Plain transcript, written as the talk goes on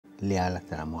leal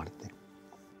hasta la muerte.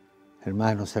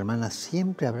 Hermanos, hermanas,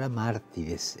 siempre habrá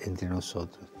mártires entre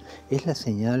nosotros. Es la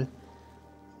señal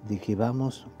de que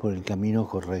vamos por el camino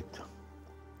correcto.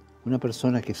 Una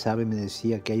persona que sabe me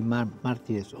decía que hay más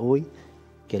mártires hoy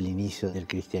que al inicio del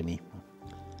cristianismo.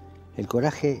 El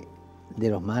coraje de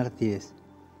los mártires,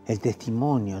 el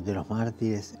testimonio de los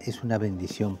mártires es una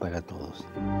bendición para todos.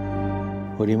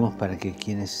 Oremos para que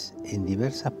quienes en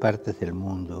diversas partes del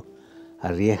mundo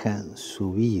arriesgan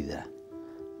su vida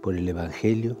por el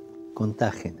Evangelio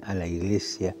contagien a la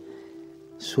Iglesia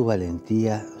su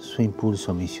valentía, su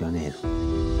impulso misionero.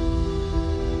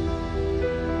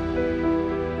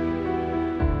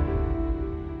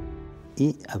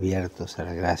 Y abiertos a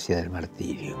la gracia del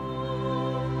martirio.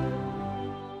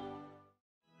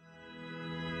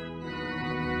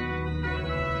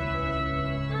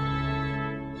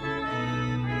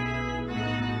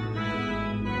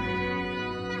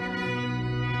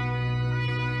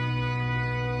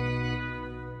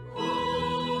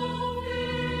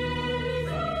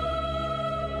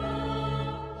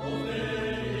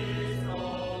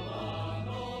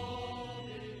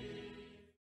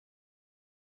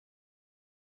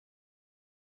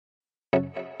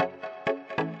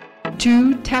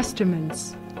 Two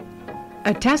testaments.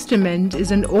 A testament is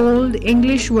an old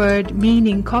English word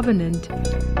meaning covenant.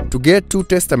 To get two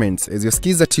testaments as your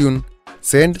Skiza tune,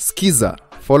 send Skiza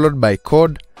followed by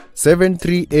code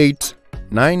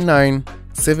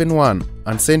 7389971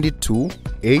 and send it to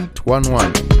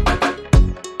 811.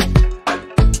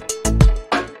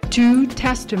 Two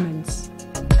testaments.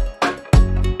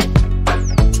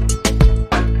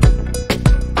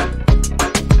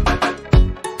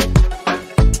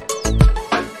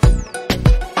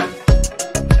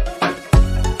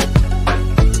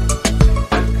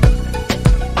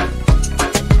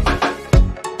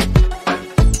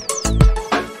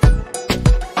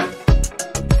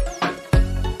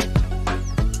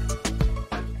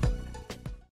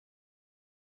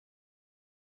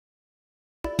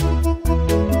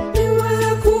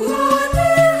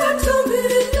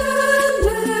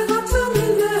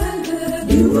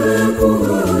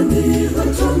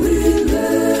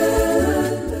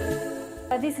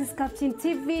 This is Capuchin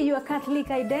TV, your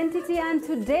Catholic identity, and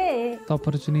today the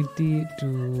opportunity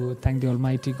to thank the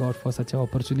Almighty God for such an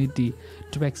opportunity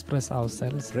to express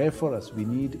ourselves. Pray for us. We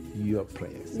need your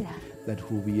prayers. Yeah. That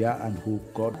who we are and who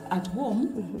God. At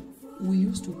home, we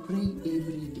used to pray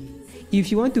every day.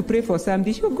 If you want to pray for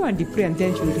something, she'll go and pray and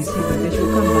then she'll receive and then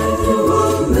she'll come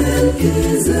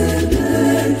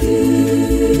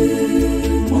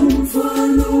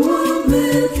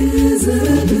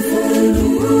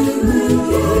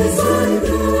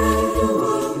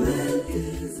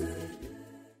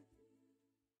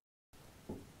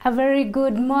A very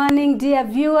good morning, dear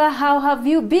viewer. How have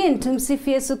you been?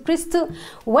 Tumsifu Yesu Kristu.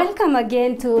 Welcome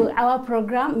again to our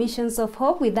program, Missions of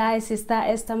Hope, with I, Sister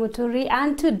Esther Muturi.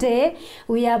 And today,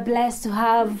 we are blessed to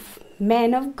have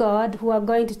men of God who are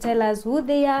going to tell us who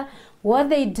they are, what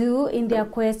they do in their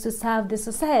quest to serve the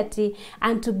society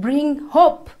and to bring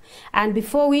hope. And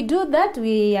before we do that,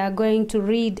 we are going to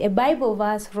read a Bible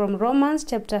verse from Romans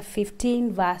chapter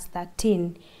 15, verse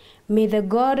 13. May the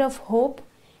God of hope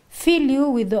fill you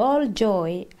with all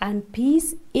joy and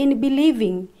peace in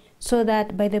believing, so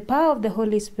that by the power of the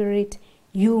Holy Spirit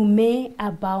you may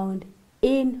abound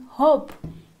in hope.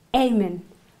 Amen.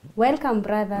 Welcome,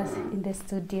 brothers, in the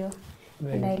studio.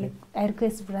 And I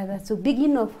request brothers to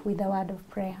begin off with a word of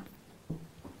prayer.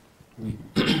 We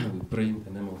pray in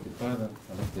the name of the Father,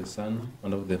 and of the Son,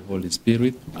 and of the Holy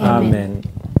Spirit. Amen.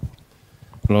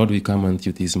 Lord, we come unto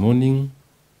you this morning.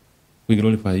 We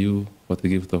glorify you for the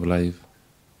gift of life.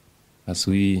 As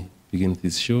we begin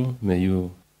this show, may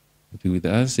you be with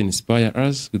us, inspire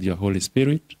us with your Holy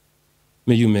Spirit.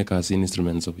 May you make us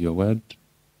instruments of your word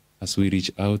as we reach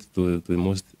out to the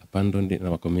most abandoned in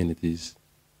our communities.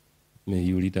 May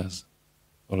you lead us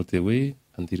all the way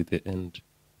until the end.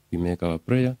 We make our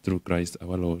prayer through Christ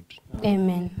our Lord.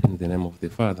 Amen. In the name of the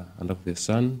Father, and of the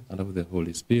Son, and of the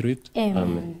Holy Spirit. Amen.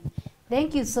 Amen.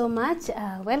 Thank you so much.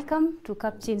 Welcome to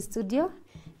Capuchin Studio.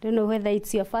 Don't know whether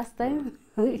it's your first time.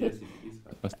 Yes, it is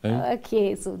my first time.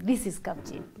 Okay, so this is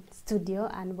Capuchin Studio,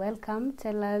 and welcome.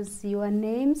 Tell us your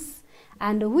names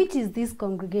and which is this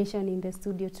congregation in the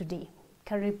studio today.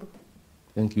 Karibu.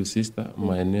 Thank you, sister.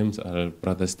 My names are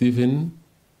Brother Stephen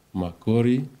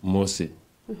Makori Mose,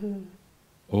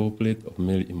 Oblate of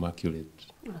Mary Immaculate.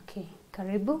 Okay,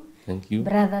 Karibu. Thank you.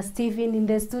 Brother Stephen in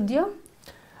the studio.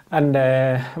 And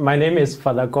my name is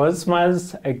Father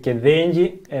Cosmas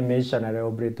Kethenji, a missionary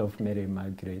oblate of Mary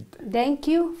Immaculate. Thank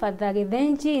you, Father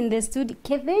Kethenji in the studio.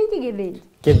 Kethenji.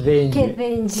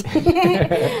 Kethenji.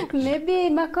 Maybe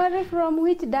Makore, from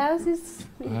which diocese?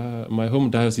 My home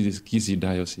diocese is Kisii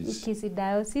Diocese. Kisii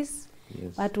Diocese.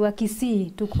 Yes. Watu wa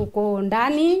Kisii tuko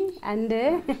ndani and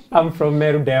I'm from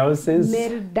Meru Diocese.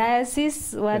 Meru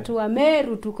Diocese, watu wa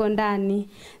Meru tuko ndani.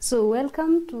 So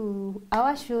welcome to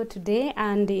our show today,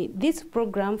 and this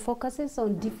program focuses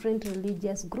on different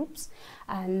religious groups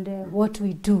and what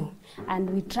we do, and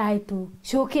we try to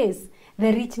showcase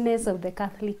the richness of the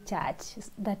Catholic Church,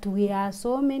 that we are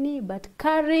so many but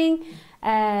carrying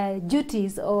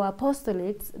duties or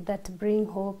apostolates that bring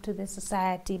hope to the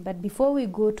society. But before we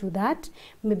go to that,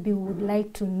 maybe we would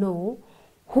like to know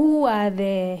who are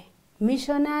the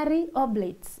missionary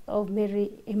oblates of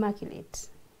Mary Immaculate,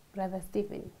 Brother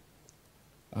Stephen.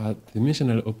 The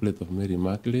Missionary Oblate of Mary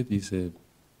Immaculate is a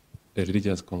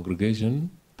religious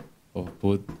congregation of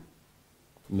both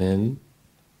men,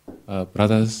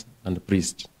 brothers and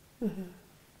priests. Mm-hmm.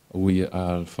 We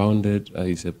are founded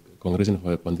as a congregation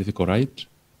for a pontifical right.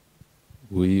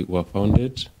 We were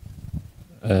founded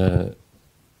in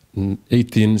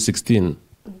 1816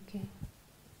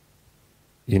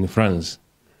 in France.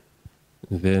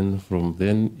 Then from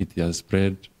then it has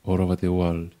spread all over the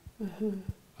world,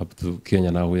 up to Kenya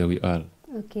now where we are.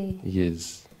 Okay.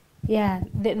 Yes. Yeah,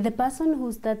 the person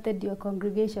who started your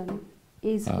congregation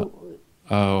is who?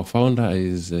 Our founder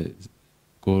is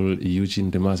called Eugene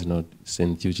de Massinod,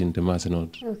 Saint Eugene de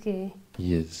Massinod. Okay.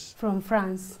 Yes. From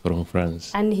France. From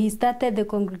France. And he started the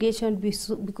congregation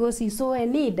because he saw a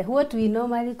need, what we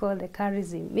normally call the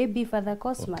charism. Maybe Father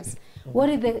Cosmas. Okay. What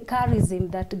is the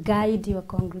charism that guide your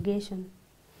congregation?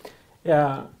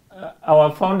 Yeah,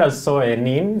 our founder saw a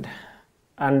need,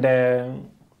 and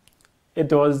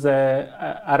it was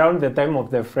around the time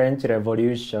of the French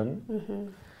Revolution. Mm-hmm.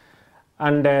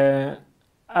 And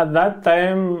at that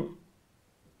time,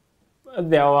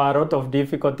 there were a lot of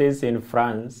difficulties in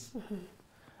France. Mm-hmm.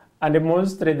 And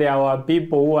mostly there were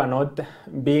people who are not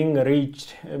being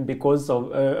reached because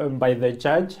of by the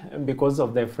church because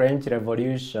of the French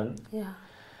Revolution. Yeah.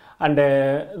 And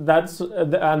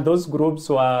and those groups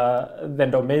were the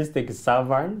domestic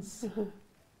servants,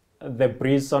 the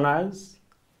prisoners,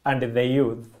 and the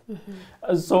youth.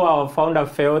 So our founder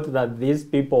felt that these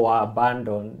people were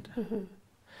abandoned.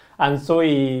 And so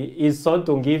he sought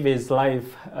to give his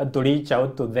life to reach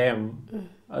out to them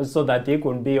so that he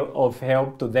could be of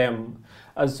help to them,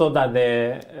 so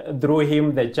that through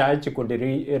him the church could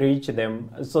reach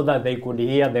them, so that they could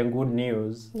hear the good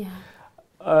news. Yeah.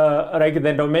 Like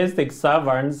the domestic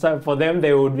servants, for them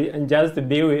they would just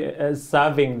be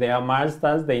serving their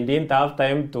masters. They didn't have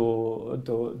time to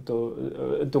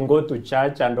go to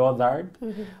church and all that.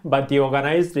 But he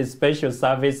organized special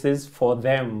services for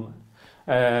them.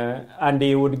 And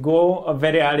he would go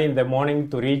very early in the morning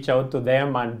to reach out to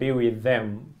them and be with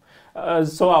them.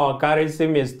 So our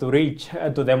charism is to reach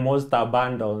to the most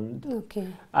abandoned. Okay.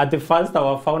 At the first,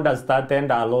 our founder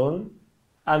started alone.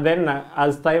 And then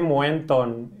as time went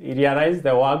on, he realized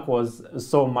the work was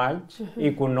so much,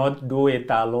 he could not do it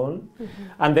alone.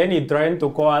 And then he tried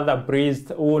to call other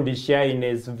priests who would share in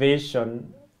his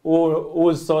vision,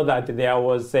 who saw that there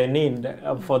was a need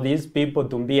for these people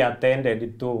to be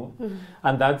attended to.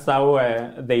 And that's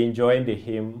how they joined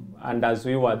him. And as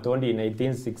we were told in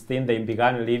 1816, they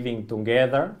began living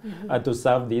together to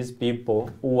serve these people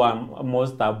who are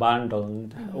most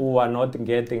abandoned, who are not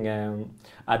getting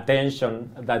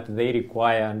attention that they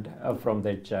required from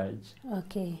the church.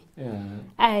 Okay.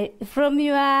 Yeah. From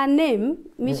your name,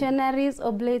 Missionaries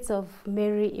Oblates of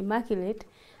Mary Immaculate,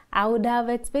 I would have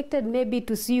expected maybe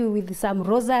to see you with some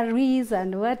rosaries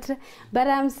and what, but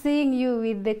I'm seeing you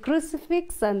with the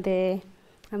crucifix and the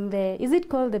is it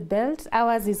called the belt?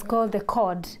 Ours is called the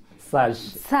cord. Sash.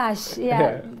 Sash,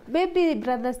 yeah. Maybe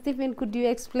Brother Stephen, could you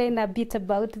explain a bit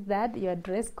about that, your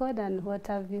dress code and what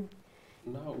have you?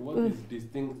 Now, what is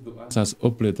distinct to us as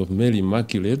Oblate of Mary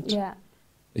Immaculate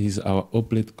is our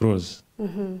Oblate cross.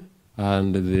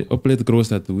 And the Oblate cross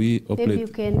that we oblate... Maybe you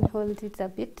can hold it a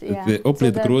bit. Yeah. The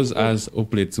Oblate cross as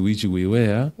Oblates which we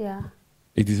wear,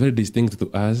 it is very distinct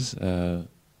to us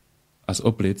as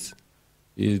Oblates.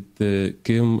 It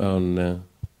came on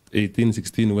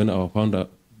 1816 when our founder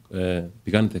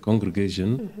began the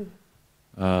congregation.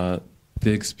 The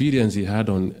experience he had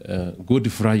on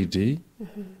Good Friday,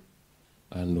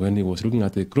 and when he was looking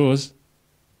at the cross,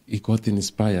 he got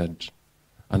inspired.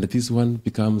 And this one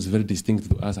becomes very distinct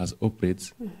to us as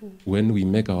Oblates. When we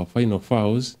make our final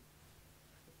vows,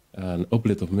 an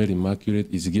Oblate of Mary Immaculate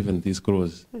is given this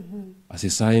cross as a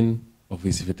sign of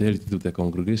his fidelity to the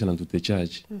congregation and to the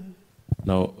church.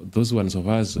 Now, those ones of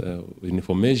us in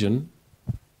formation,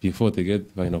 before they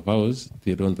get fine of house,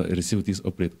 they don't receive this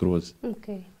oblate cross.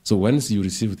 Okay. So once you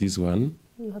receive this one,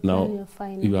 now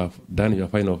you have done your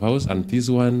fine of house, and this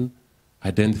one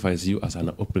identifies you as an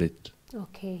oblate.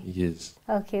 Okay. Yes.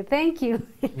 Okay, thank you.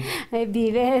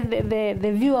 Maybe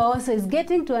the viewer also is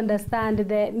getting to understand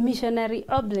the missionary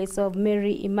oblates of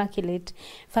Mary Immaculate.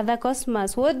 Father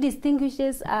Cosmas, what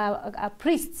distinguishes a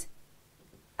priest,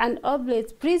 an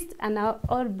oblate priest, and an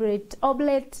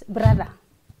oblate brother?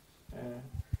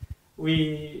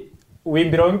 We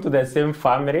belong to the same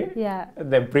family,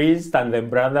 the priest and the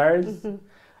brothers,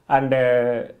 and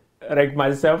like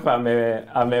myself, I'm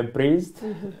a priest.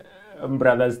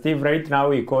 Brother Steve, right now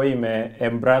we call him a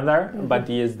brother, but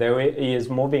he is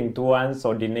moving towards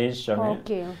ordination.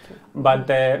 Okay. But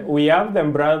we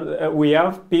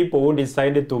have people who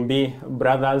decided to be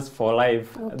brothers for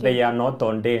life. They are not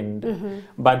ordained,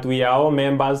 but we are all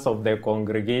members of the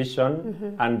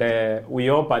congregation, and we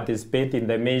all participate in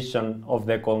the mission of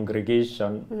the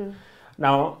congregation.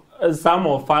 Now, some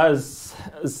of us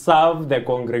serve the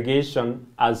congregation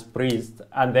as priests,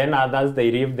 and then others,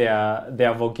 they live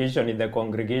their vocation in the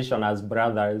congregation as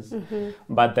brothers.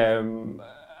 But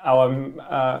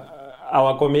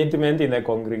our commitment in the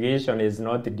congregation is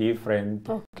not different.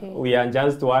 We are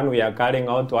just one. We are carrying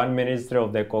out one ministry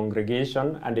of the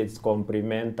congregation, and it's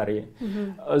complementary.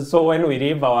 So when we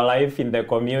live our life in the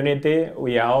community,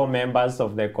 we are all members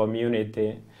of the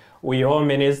community. We all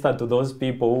minister to those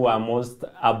people who are most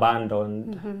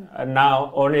abandoned.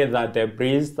 Now, only that a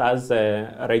priest has,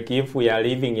 like if we are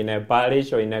living in a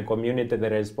parish or in a community,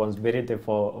 the responsibility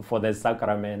for the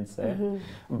sacraments.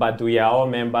 But we are all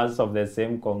members of the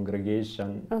same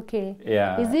congregation. Okay.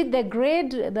 Yeah. Is it the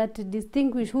grade that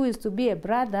distinguishes who is to be a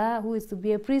brother, who is to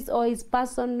be a priest, or is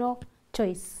personal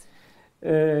choice?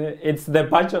 It's the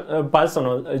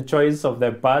personal choice of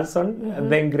the person.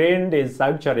 The grade is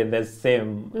actually the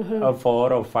same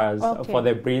for all of us, for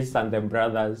the priests and the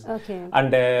brothers.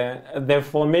 And the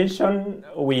formation,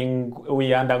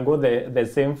 we undergo the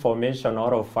same formation,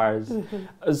 all of us.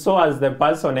 So as the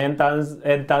person enters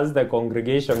the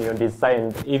congregation, you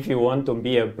decide if you want to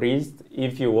be a priest,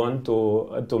 if you want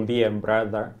to be a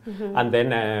brother. And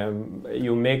then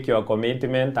you make your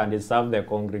commitment and you serve the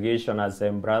congregation as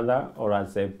a brother or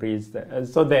as a priest.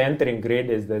 So the entering grade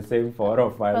is the same for all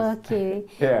of us. Okay.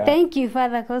 Thank you,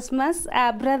 Father Cosmas.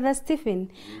 Brother Stephen,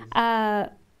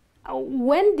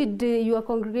 when did your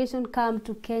congregation come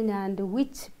to Kenya, and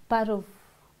which part of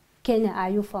Kenya are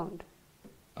you found?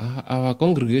 Our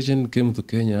congregation came to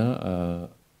Kenya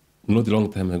not a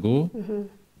long time ago,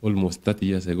 almost 30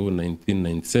 years ago,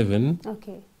 1997,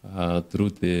 through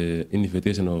the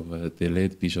invitation of the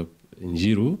late Bishop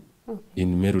Njiru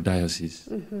in Meru Diocese.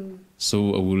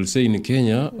 So I will say in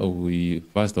Kenya, we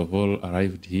first of all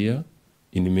arrived here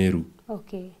in Meru.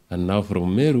 And now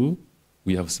from Meru,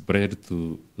 we have spread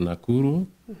to Nakuru,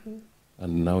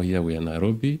 and now here we are in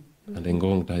Nairobi and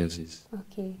Ngong Diocese.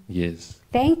 Yes.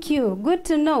 Thank you. Good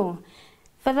to know.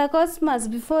 Father Cosmas,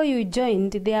 before you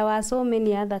joined, there were so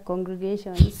many other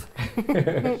congregations.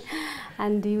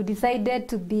 And you decided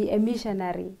to be a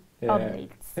missionary.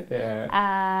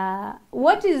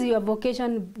 What is your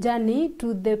vocation journey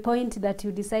to the point that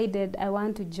you decided, I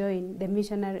want to join the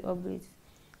missionary oblates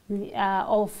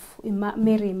of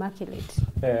Mary Immaculate?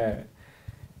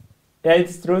 Yeah,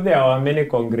 it's true there are many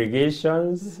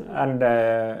congregations, and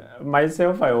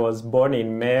myself, I was born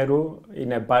in Meru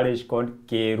in a parish called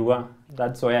Kerua.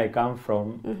 That's where I come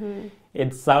from.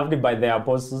 It's served by the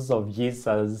apostles of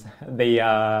Jesus. They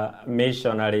are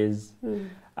missionaries.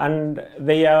 And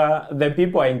they are the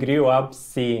people I grew up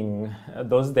seeing,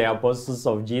 those the apostles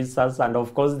of Jesus. And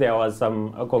of course, there was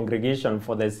some congregation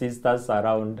for the sisters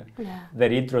around. The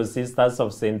Retro Sisters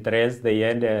of St. Therese. They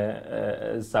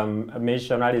had some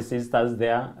missionary sisters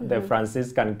there, the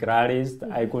Franciscan Clarists.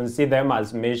 I could see them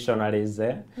as missionaries.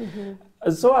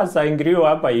 So as I grew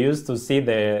up, I used to see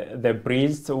the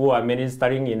priests who are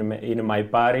ministering in my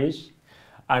parish.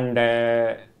 And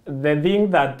the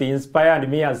thing that inspired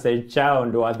me as a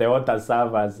child were the altar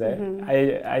servers.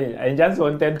 I just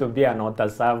wanted to be an altar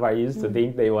server. I used to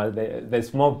think they were the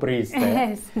small priests.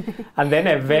 And then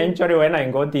eventually when I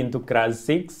got into class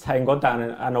 6, I got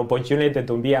an opportunity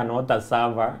to be an altar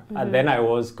server. And then I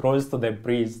was close to the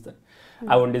priest.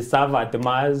 I would serve at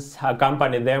Mass,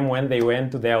 accompany them when they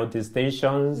went to the altar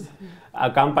stations,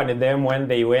 accompany them when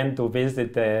they went to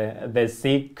visit the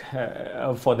sick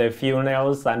for the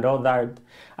funerals and all that.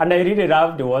 And I really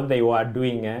loved what they were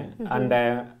doing. And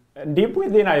deep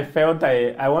within, I felt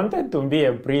I wanted to be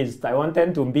a priest. I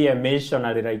wanted to be a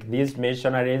missionary, like these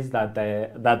missionaries that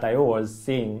I was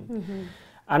seeing. Mm-hmm.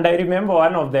 And I remember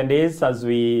one of the days as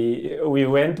we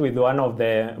went with one of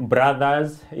the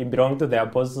brothers, he belonged to the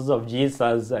Apostles of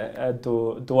Jesus,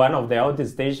 to one of the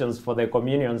outstations for the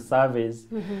communion service.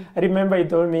 Mm-hmm. I remember he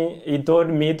told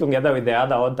me together with the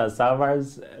other altar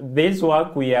servers, this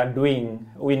work we are doing,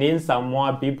 we need some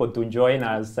more people to join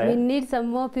us. We need some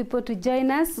more people to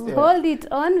join us. Yeah. Hold it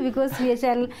on, because we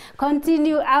shall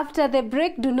continue after the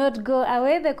break. Do not go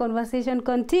away. The conversation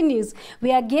continues.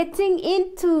 We are getting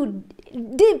into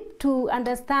deep to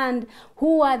understand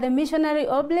who are the missionary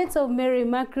oblates of Mary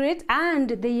Immaculate, and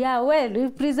they are well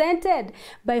represented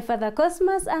by Father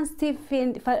Cosmas and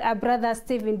Stephen, Brother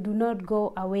Stephen. Do not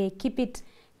go away. Keep it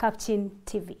Capuchin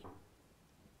TV.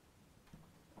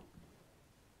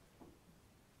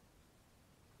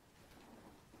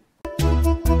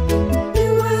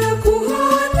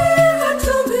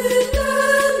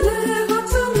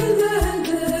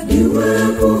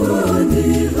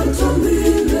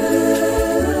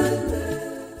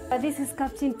 This is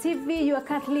Capuchin TV, your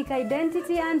Catholic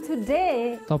identity, and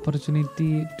today The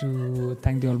opportunity to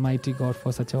thank the Almighty God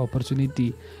for such an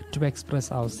opportunity to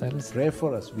express ourselves. Pray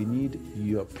for us. We need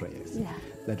your prayers. Yeah.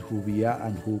 That who we are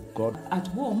and who God. At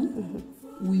home,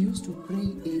 we used to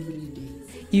pray every day.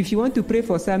 If you want to pray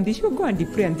for something, she'll go and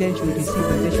pray and then she'll receive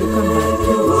and then she'll come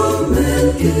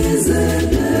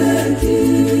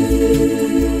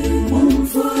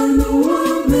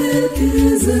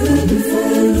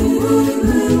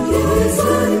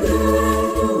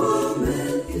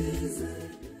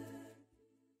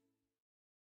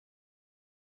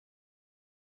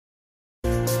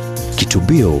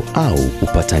Kitubio au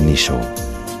upatanisho.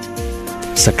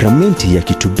 Sakramenti ya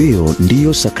kitubio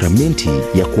ndiyo sakramenti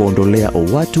ya kuondolea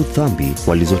watu dhambi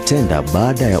walizotenda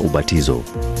baada ya ubatizo.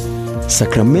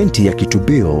 Sakramenti ya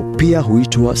kitubio pia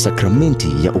huitwa sakramenti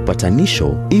ya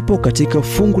upatanisho, ipo katika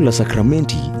fungu la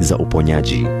sakramenti za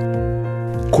uponyaji.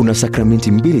 Kuna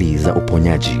sakramenti mbili za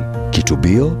uponyaji,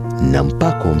 kitubio na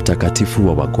mpako mtakatifu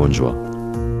wa wagonjwa.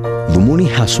 Dhumuni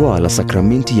haswa la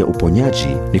sakramenti ya uponyaji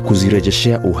ni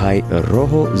kuzirejeshea uhai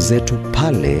roho zetu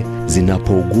pale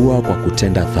zinapougua kwa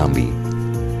kutenda dhambi.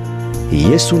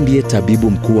 Yesu ndiye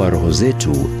tabibu mkuu wa roho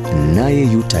zetu,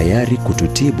 naye yu tayari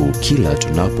kututibu kila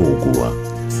tunapougua.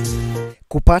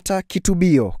 Kupata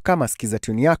kitubio kama skiza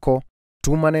tune yako,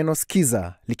 tuma neno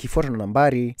skiza likifuatwa na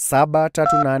nambari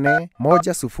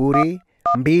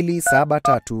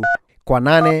 738100273 kwa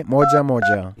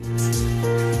 811.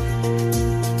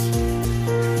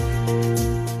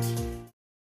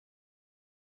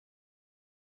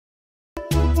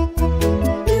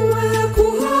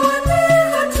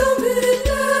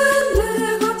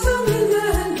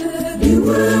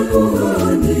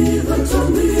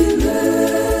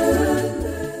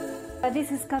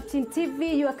 this is Capuchin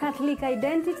TV, your Catholic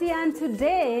identity, and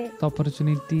today The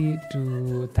opportunity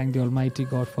to thank the Almighty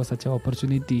God for such an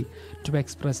opportunity to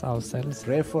express ourselves.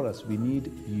 Pray for us. We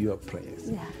need your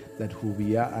prayers. Yeah. That who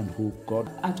we are and who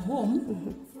God. At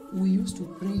home, we used to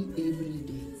pray every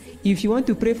day. If you want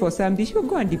to pray for something, she'll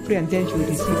go and pray and then she'll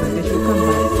receive and then she'll come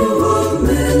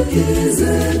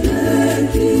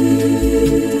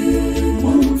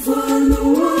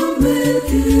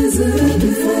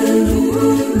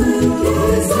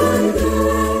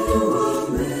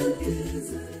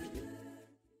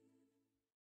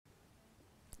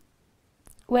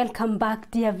welcome back,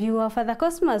 dear viewer. Father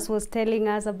Cosmas was telling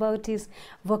us about his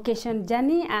vocation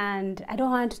journey, and I don't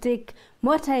want to take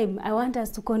more time. I want us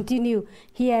to continue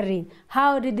hearing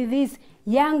how did this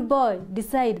young boy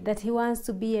decide that he wants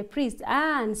to be a priest,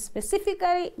 and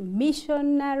specifically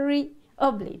missionary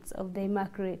oblates of the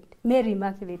Immaculate, Mary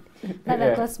Immaculate.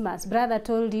 Father Cosmas, brother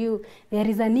told you there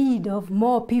is a need of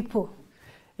more people.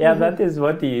 Yeah, that is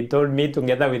what he told me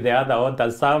together with the other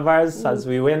altar servers as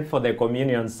we went for the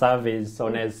communion service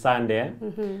on a Sunday.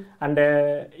 And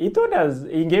he told us,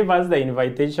 he gave us the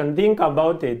invitation, think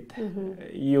about it.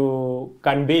 You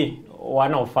can be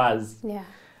one of us. Yeah.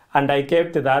 And I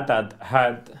kept that at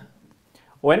heart.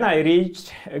 When I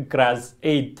reached class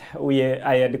 8,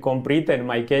 I had completed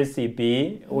my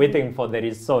KCPE, waiting for the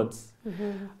results.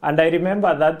 And I remember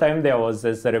at that time there was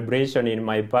a celebration in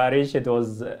my parish. It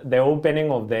was the opening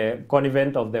of the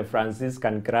convent of the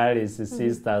Franciscan Claris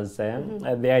sisters there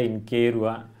in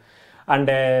Kerua. And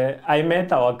I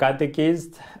met our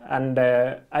catechist, and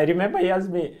I remember he asked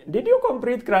me, did you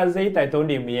complete class 8? I told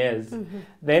him yes.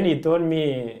 Then he told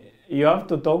me, you have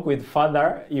to talk with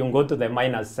Father, you go to the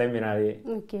minor seminary.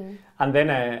 Okay. And then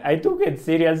I took it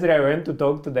seriously. I went to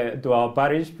talk to our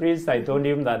parish priest. I told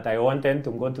him that I wanted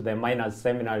to go to the minor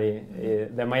seminary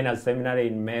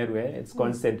in Meru. It's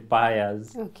called St.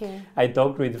 Pius. Okay. I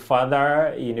talked with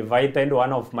Father. He invited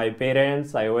one of my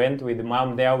parents. I went with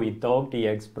Mom there. We talked. He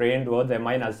explained what the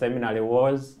minor seminary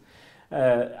was.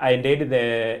 I did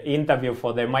the interview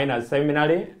for the minor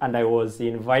seminary, and I was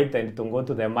invited to go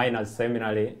to the minor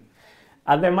seminary.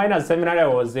 At the minor seminary, I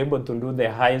was able to do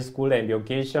the high school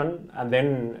education, and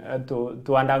then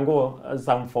to undergo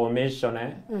some formation.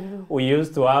 We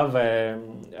used to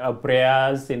have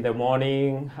prayers in the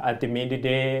morning, at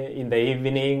midday, in the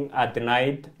evening, at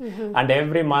night, and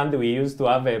every month we used to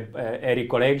have a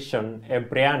recollection, a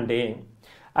prayer day.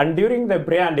 And during the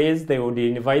prayer days, they would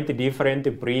invite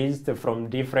different priests from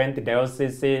different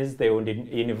dioceses. They would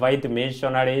invite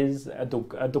missionaries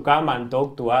to come and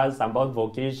talk to us about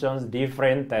vocations,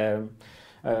 different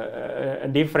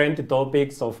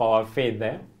topics of our faith.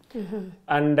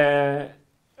 And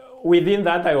within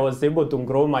that, I was able to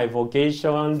grow my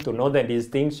vocation, to know the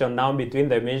distinction now between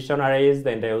the missionaries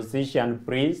and the diocesan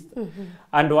priests.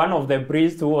 And one of the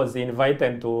priests who was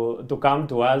invited to come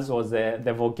to us was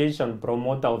the vocation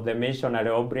promoter of the Missionary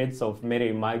Oblates of Mary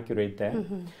Immaculate.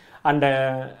 And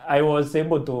I was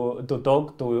able to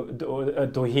talk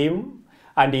to him,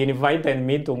 and he invited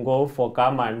me to go for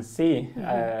come and see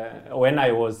when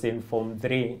I was in Form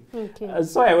 3. Okay.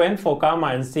 So I went for come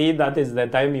and see. That is the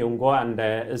time you go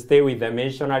and stay with the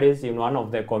missionaries in one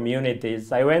of the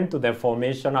communities. I went to the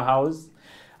formation house.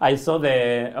 I saw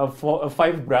the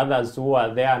 5 brothers who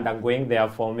were there undergoing their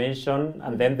formation,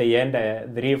 and then they end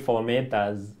 3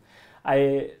 formators.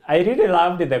 I really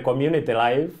loved the community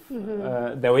life,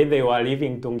 the way they were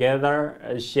living together,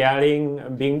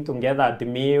 sharing, being together at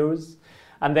meals.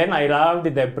 And then I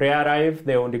loved the prayer life.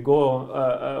 They would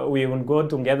go, we would go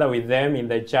together with them in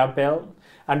the chapel,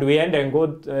 and we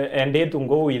ended to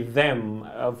go with them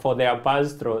for their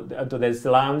pastoral to the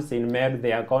slums in Meru.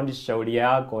 They are called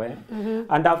Shauriako.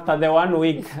 And after the 1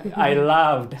 week, I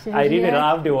really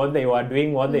loved what they were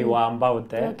doing, what they were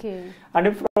about. Okay.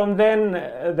 And from then,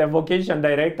 the vocation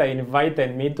director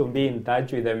invited me to be in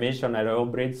touch with the Missionary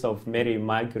Oblates of Mary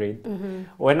Immaculate.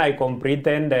 When I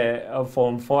completed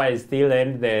Form 4, I still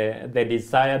had the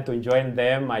desire to join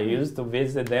them. I used to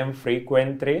visit them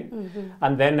frequently.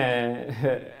 And then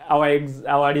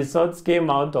our results came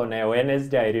out on a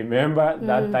Wednesday. I remember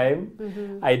that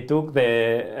time. I took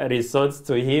the results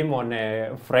to him on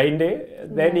a Friday.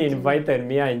 Then he invited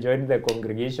me. I joined the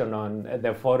congregation on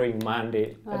the following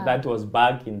Monday. That was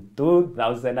back in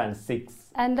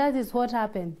 2006. And that is what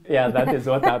happened. Yeah, that is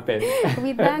what happened.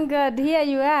 We thank God. Here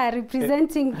you are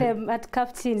representing them at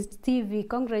Capuchin TV.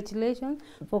 Congratulations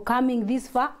for coming this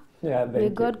far. Yeah, May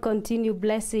God continue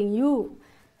blessing you.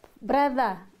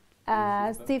 Brother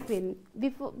Stephen,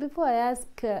 before I ask,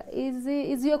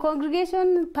 is your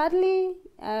congregation partly,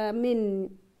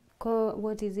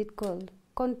 what is it called?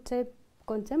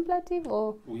 Contemplative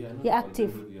or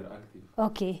active? We are active.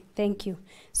 Okay, thank you.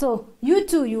 So you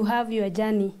too, you have your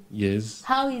journey. Yes.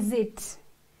 How is it?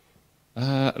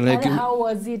 How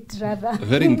was it, rather?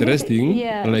 Very interesting.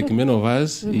 Yeah. Like many of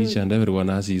us, each and everyone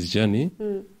has his journey.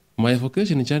 My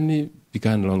vocation journey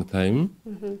began a long time.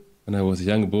 When I was a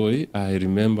young boy, I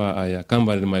remember I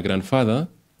accompanied my grandfather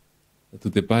to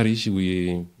the parish.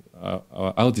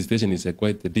 Our out station is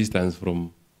quite a distance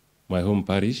from my home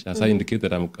parish. As I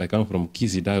indicated, I come from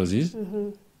Kisi Diocese,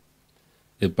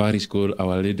 a parish called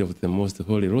Our Lady of the Most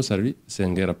Holy Rosary,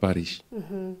 Sengera Parish,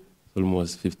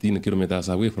 almost 15 kilometers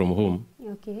away from home.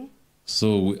 Okay.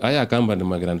 So I accompanied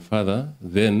my grandfather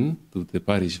then to the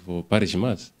parish for parish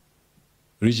mass.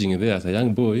 Reaching there as a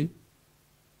young boy,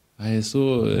 I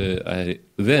saw,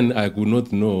 then I could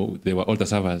not know they were altar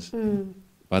servers,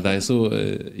 but I saw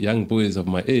young boys of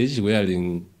my age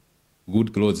wearing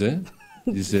good clothes,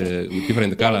 with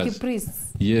different colors.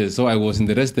 Priests. Yes, so I was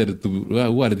interested to,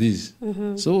 who are these?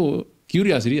 So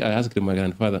curiously, I asked my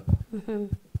grandfather,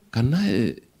 can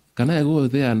I go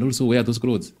there and also wear those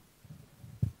clothes?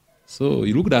 So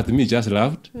he looked at me, just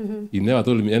laughed. He never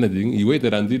told me anything. He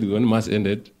waited until when mass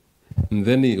ended. And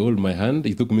then he held my hand.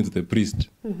 He took me to the priest.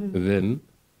 Then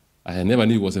I never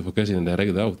knew he was a vocation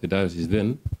director of the diocese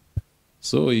then.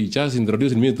 So he just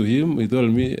introduced me to him. He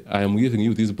told me, I am giving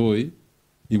you this boy.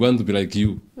 He wants to be like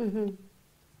you.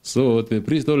 So the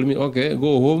priest told me, okay,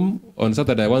 go home. On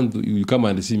Saturday, I want you come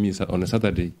and see me on a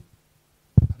Saturday.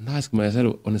 And I asked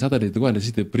myself, on a Saturday, to go and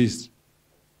see the priest.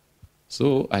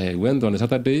 So I went on a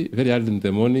Saturday, very early in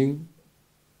the morning,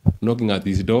 knocking at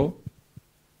his door.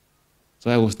 So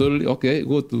I was told, okay,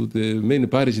 go to the main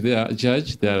parish there,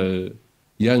 church. There are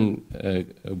young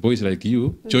boys like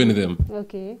you, join them.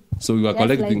 Okay. So we were Just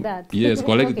collecting, like that. yes,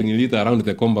 collecting Okay. litter around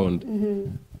the compound.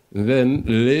 Then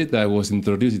later I was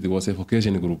introduced, it was a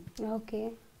vocation group.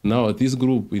 Okay. Now this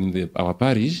group in our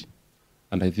parish,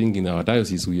 and I think in our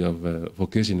diocese we have a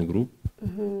vocation group.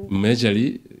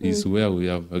 Majorly is where we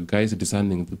have guys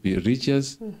discerning to be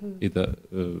religious, either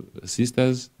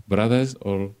sisters, brothers,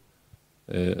 or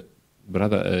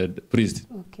priest.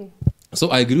 Okay.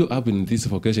 So I grew up in this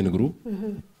vocation group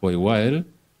for a while.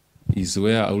 Is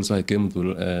where also I came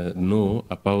to know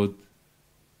about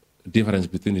difference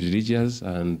between religious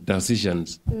and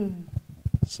decisions.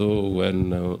 So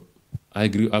when I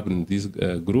grew up in this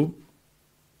group,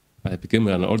 I became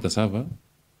an altar server.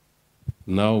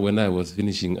 Now when I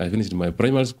finished my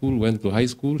primary school, went to high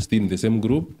school, still in the same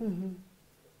group. And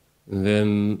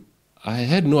then I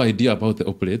had no idea about the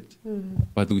oblate,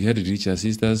 but we had religious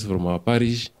sisters from our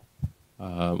parish,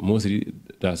 mostly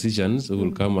decisions, who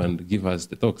will come and give us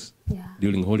the talks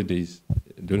during holidays,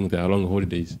 during the long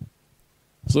holidays.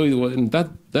 So it was in that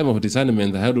time of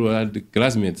discernment, I had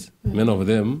classmates, many of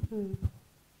them,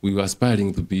 we were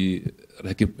aspiring to be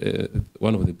like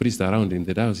one of the priests around in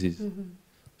the diocese.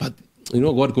 But you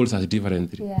know, God calls us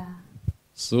differently. Yeah.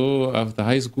 So after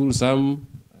high school, some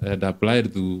had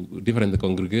applied to different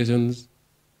congregations.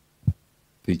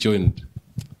 They joined.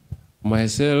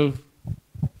 Myself,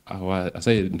 as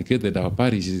I indicated, our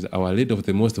parish is Our Lady of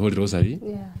the Most Holy Rosary.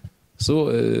 Yeah. So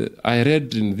I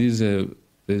read in this,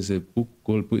 there's a book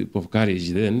called Book of Courage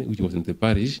then, which was in the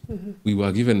parish. We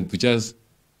were given to just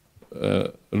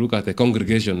look at the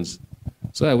congregations.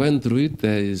 So I went through it.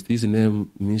 There is this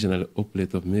name, Missionary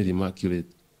Oblate of Mary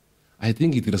Immaculate. I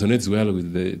think it resonates well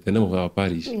with the name of our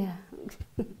parish. Yeah.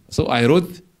 So I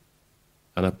wrote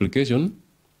an application.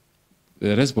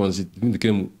 The response, it didn't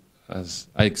come as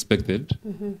I expected.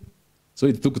 So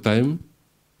it took time.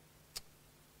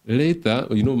 Later,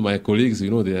 you know, my colleagues, you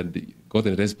know, they had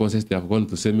gotten responses. They have gone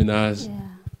to seminars. Yeah.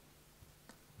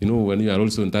 You know, when you are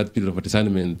also in that period of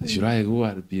discernment, should I go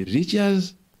and be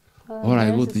religious? Or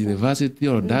I go to university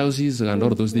or diocese and all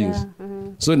those things.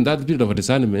 So in that period of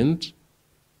discernment,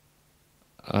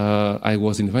 I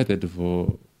was invited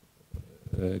for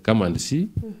come and see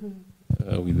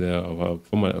with our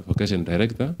former vocation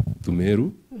director to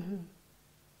Meru.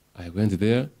 I went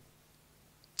there,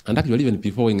 and actually even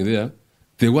before going there,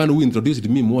 the one who introduced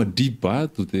me more deeper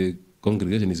to the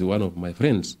congregation is one of my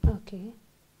friends. Okay.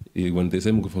 He went the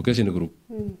same vocation group.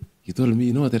 He told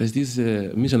me, no, there is this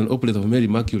Missionary Oblate of Mary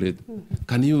Immaculate.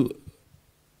 Are you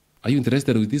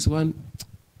interested with this one?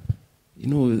 You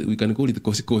know, we can call it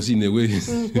Kosi in a way.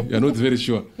 We are not very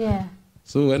sure. Yeah.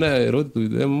 So when I wrote to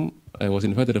them, I was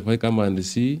invited to come and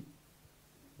see,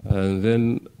 and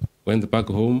then went back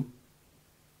home.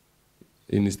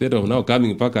 Instead of now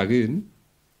coming back again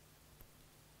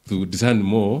to discern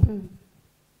more,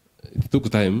 it took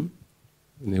time.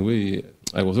 In a way,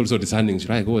 I was also discerning,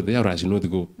 should I go there or I should not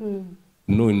go?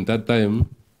 No, in that time,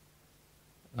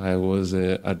 I was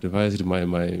advised by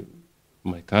my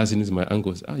cousins, my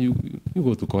uncles, you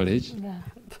go to college. Yeah.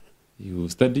 You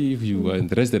study. If you are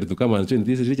interested to come and join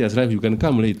this religious life, you can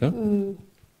come later.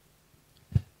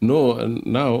 No,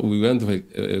 now we went to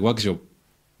a workshop.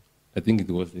 I think it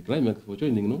was the climax for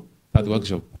joining, no? That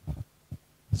workshop.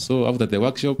 So after the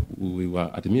workshop, we were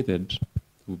admitted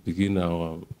to begin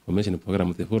our formation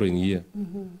program the following year.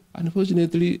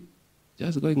 Unfortunately,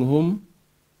 just going home,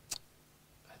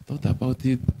 I thought about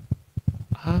it.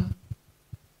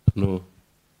 No,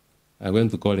 I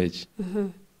went to college.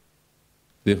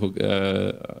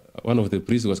 One of the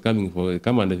priests was coming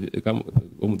come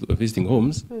home to visiting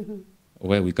homes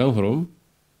where we come from.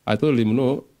 I told him,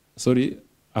 no, sorry,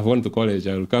 I've gone to college.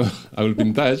 I will come. I will be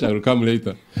in touch. I will come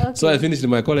later. Okay. So I finished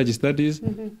my college studies.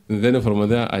 And then from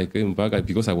there, I came back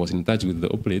because I was in touch with the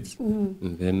Oblates.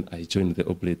 And then I joined the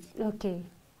Oblates. Okay.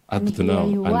 Up to now,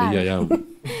 and here I am.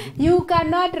 You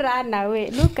cannot run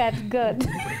away. Look at God.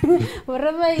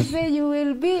 Wherever you say you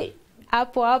will be,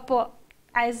 apo.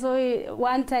 I saw it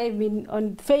one time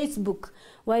on Facebook.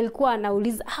 Walikuwa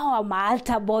wanauliza hawa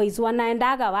maaltar boys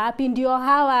wanaendaga wapi? Ndio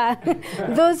hawa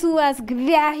those who ask,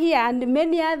 they are here, and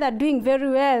many other doing very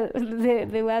well.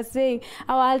 They were saying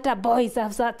our altar boys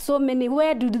have so many.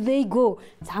 Where did they go?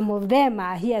 Some of them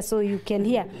are here, so you can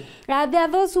hear. There are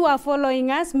those who are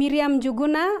following us: Miriam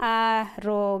Juguna,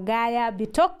 Rogaya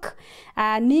Bitok,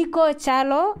 Nico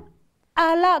Chalo.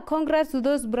 Allah, congrats to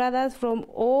those brothers from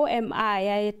OMI.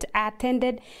 I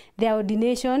attended their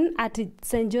ordination at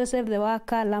St. Joseph the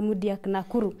Worker, Lamudiak,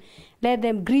 Nakuru. Let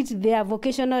them greet their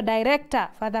vocational director,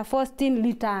 Father Faustin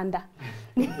Litanda.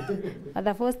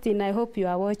 Father Faustin, I hope you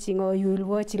are watching or you will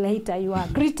watch later. You are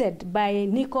greeted by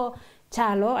Nico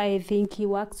Chalo. I think he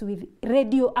works with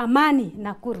Radio Amani,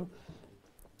 Nakuru.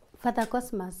 Father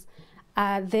Cosmas,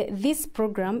 this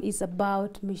program is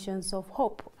about missions of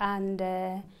hope. And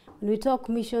when we talk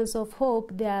missions of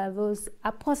hope, there are those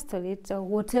apostolates or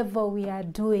whatever we are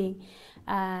doing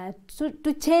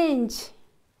to change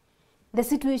the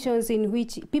situations in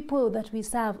which people that we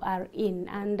serve are in.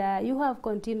 And you have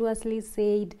continuously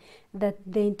said that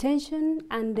the intention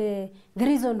and the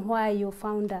reason why your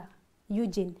founder,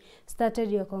 Eugene,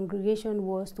 started your congregation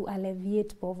was to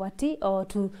alleviate poverty or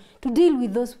to deal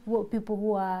with those people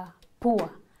who are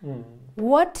poor.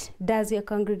 What does your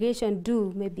congregation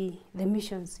do, maybe the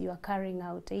missions you are carrying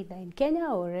out, either in Kenya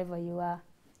or wherever you are?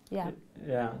 Yeah.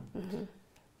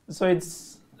 So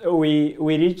it's, we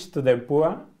reach to the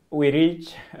poor, we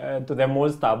reach to the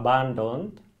most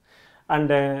abandoned. And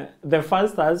the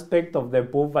first aspect of the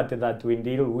poverty that we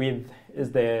deal with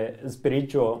is the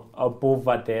spiritual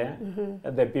poverty,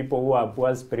 the people who are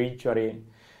poor spiritually,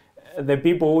 the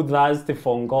people who thirst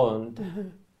for God,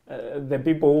 the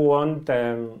people who want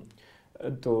to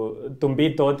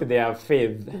be taught their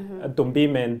faith, to be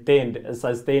maintained,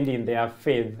 sustained in their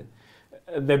faith.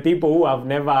 The people who have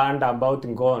never heard about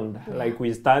God, like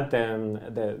we start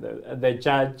the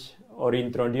church or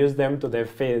introduce them to the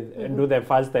faith, do the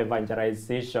first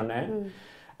evangelization.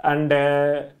 And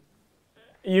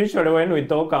usually when we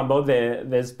talk about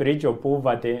the spiritual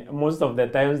poverty, most of the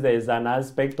times there is an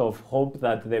aspect of hope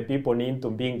that the people need to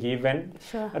be given.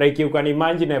 Like you can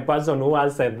imagine a person who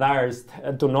has a thirst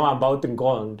to know about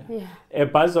God, a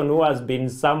person who has been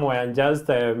somewhere and just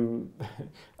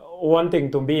wanting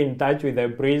to be in touch with a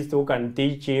priest who can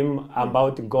teach him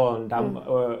about God,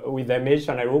 with a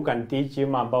missionary who can teach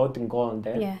him about God.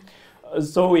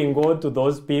 So we go to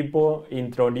those people,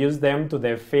 introduce them to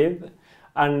the faith,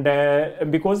 and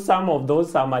because some of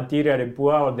those are materially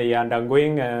poor or they are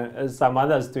undergoing some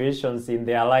other situations in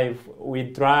their life,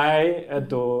 we try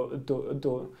to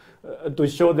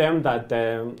show them that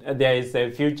there is a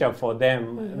future for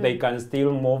them. They can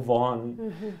still move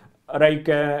on. Like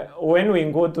when we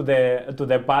go to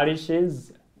the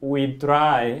parishes, we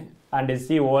try and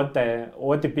see what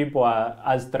people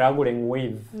are struggling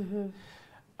with,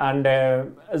 and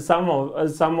some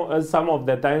of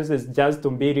the times it's just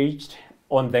to be reached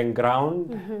on the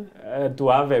ground, to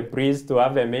have a priest, to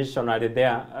have a missionary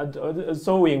there.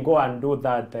 So we go and do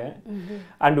that,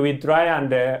 and we try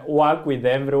and work with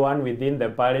everyone within the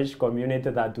parish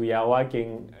community that we are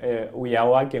working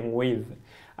with.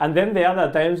 And then the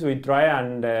other times we try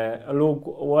and look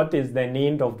what is the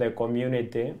need of the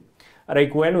community.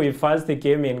 Like when we first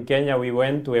came in Kenya, we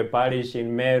went to a parish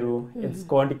in Meru. It's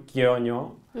called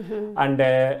Kionyo. And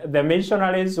the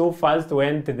missionaries who first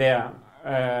went there,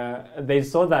 they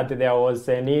saw that there was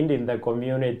a need in the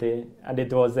community, and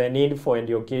it was a need for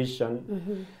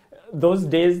education. Those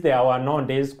days there were no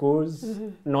day schools.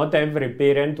 Not every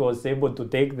parent was able to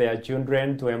take their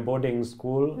children to a boarding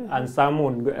school, and some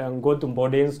would go to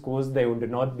boarding schools, they would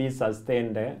not be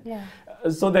sustained.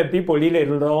 So the people really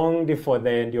longed for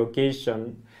the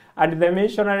education. And the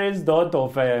missionaries thought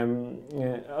of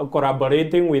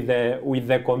collaborating with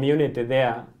the community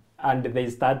there. And they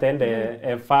started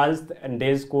a first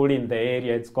day school in the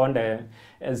area. It's called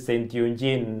St.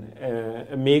 Eugene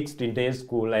mixed day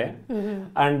school.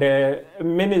 And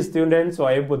many students were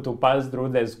able to pass through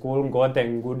the school, got a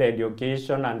good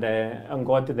education, and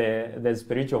got the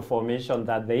spiritual formation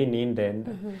that they needed.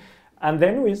 And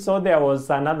then we saw there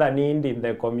was another need in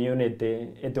the community.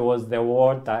 It was the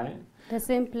water. The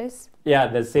same place? Yeah,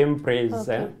 the same place.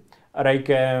 Okay. Like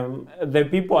the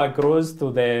people are close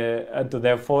to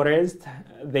the forest.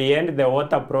 They end the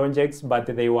water projects, but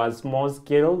they were small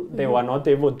scale. They were not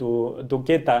able to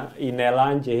cater in a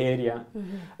large area.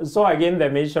 So again, the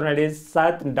missionaries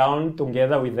sat down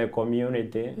together with the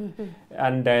community,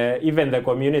 and even the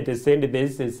community said,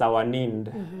 "This is our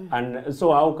need, and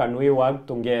so how can we work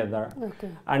together?"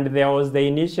 And there was the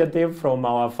initiative from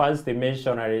our first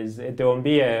missionaries. It will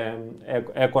be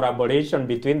a collaboration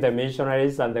between the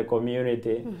missionaries and the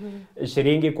community.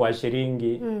 Shiringi kwa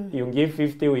shiringi. You give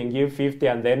 50, we give 50,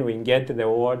 and then we get the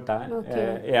water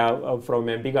from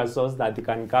a bigger source that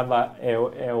can cover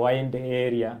a wide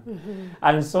area.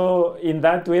 And so in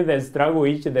that way, the struggle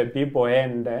which the people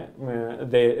end,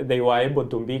 they were able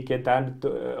to be catered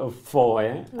for,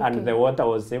 and the water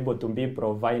was able to be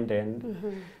provided.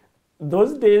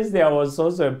 Those days, there was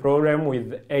also a problem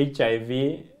with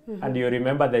HIV. And you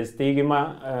remember the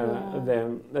stigma,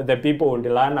 the people would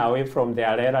run away from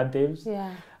their relatives.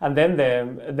 And then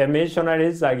the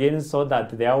missionaries again saw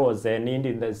that there was a need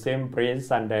in the same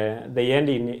place, and they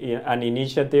ended in an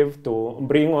initiative to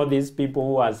bring all these people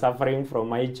who are suffering from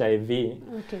HIV.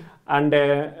 Okay. And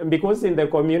because in the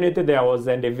community there was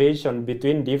a division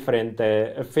between different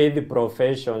faith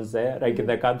professions, like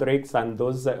the Catholics and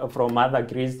those from other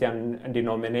Christian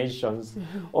denominations,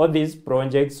 all these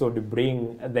projects would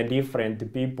bring the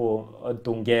different people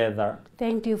together.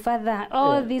 Thank you, Father.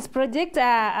 All these projects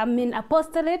are,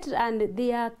 apostolate, and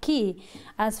they are key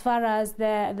as far as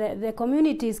the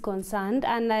community is concerned.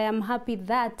 And I am happy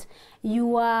that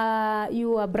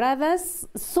your brothers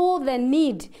saw the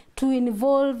need to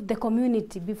involve the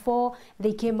community before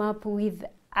they came up with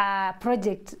a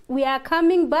project. We are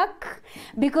coming back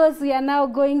because we are now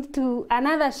going to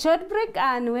another short break,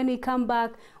 and when we come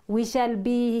back, we shall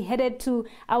be headed to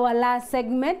our last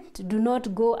segment. Do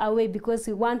not go away, because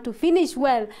we want to finish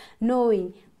well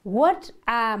knowing what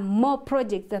are more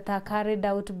projects that are carried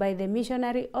out by the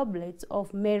Missionary Oblates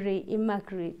of Mary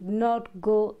Immaculate. Do not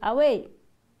go away.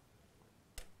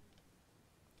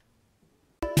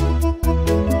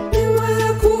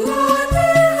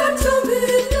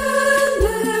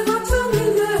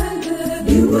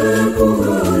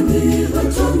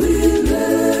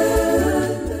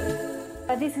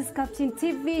 This is Capuchin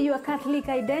TV, your Catholic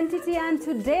identity, and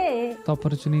today The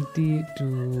opportunity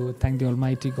to thank the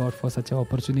Almighty God for such an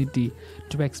opportunity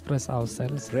to express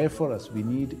ourselves. Pray for us. We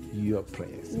need your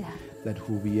prayers. That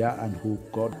who we are and who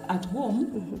God. At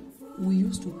home, we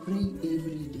used to pray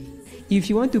every day. If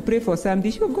you want to pray for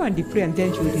something, she'll go and pray, and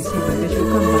then she'll receive it, and then she'll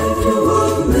come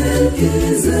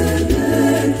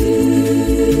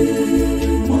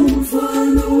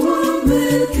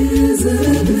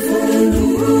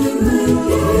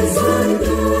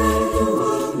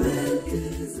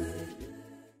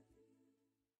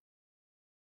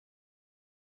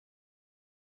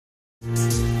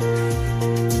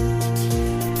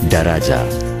Daraja.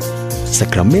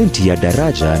 Sakramenti ya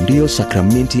daraja ndiyo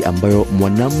sakramenti ambayo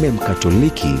mwanamume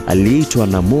Mkatoliki aliyeitwa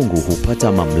na Mungu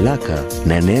hupata mamlaka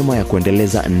na neema ya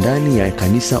kuendeleza ndani ya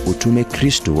kanisa utume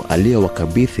Kristo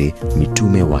aliyowakabidhi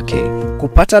mitume wake.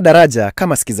 Kupata daraja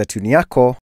kama skiza tuni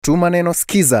yako, tuma neno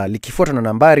skiza likifuatwa na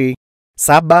nambari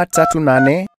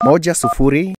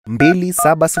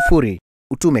 738100270.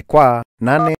 Utume kwa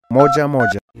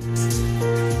 811.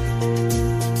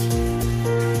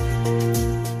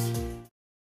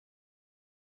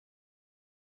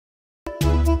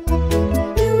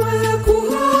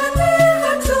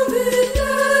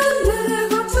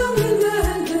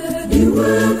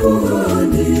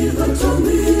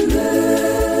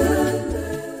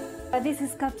 this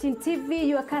is Capuchin TV,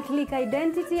 your Catholic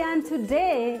identity, and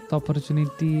today The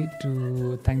opportunity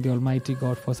to thank the Almighty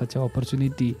God for such an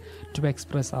opportunity to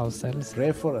express ourselves.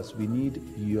 Pray for us. We need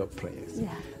your prayers.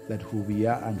 That who we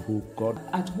are and who God.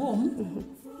 At home,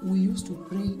 we used to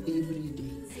pray every day.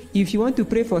 If you want to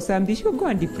pray for something, she'll go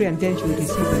and pray, and then she'll receive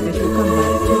it, and then she'll come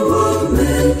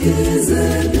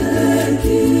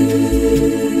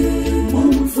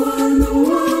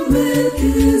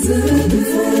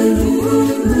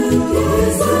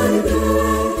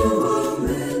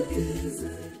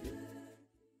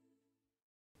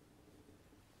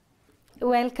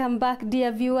Welcome back,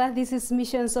 dear viewer. This is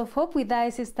Missions of Hope with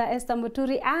our sister Esther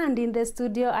Muturi, and in the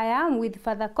studio I am with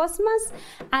Father Cosmas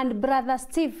and Brother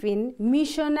Stephen,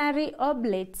 Missionary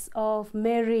Oblates of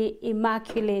Mary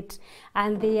Immaculate,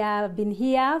 and they have been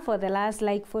here for the last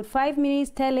 45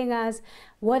 minutes telling us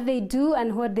what they do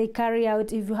and what they carry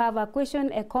out. If you have a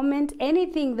question, a comment,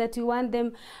 anything that you want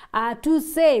them to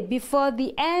say before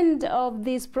the end of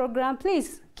this program,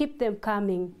 please keep them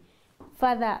coming.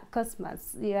 Father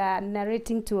Cosmas, you are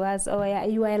narrating to us, or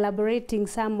you are elaborating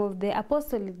some of the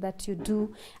apostolate that you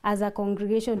do as a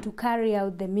congregation to carry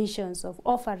out the missions of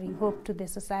offering hope to the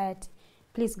society.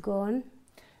 Please go on.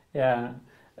 Yeah,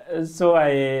 so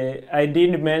I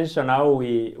did mention how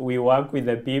we work with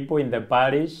the people in the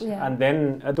parish, and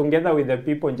then together with the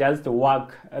people just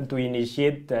work to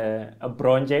initiate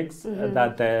projects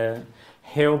that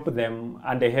help them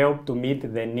and help to meet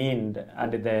the need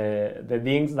and the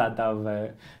things that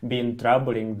have been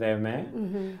troubling them.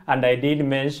 And I did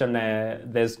mention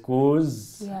the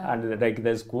schools, and like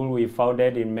the school we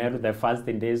founded in Meru, the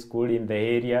fasting day school in the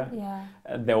area,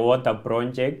 the water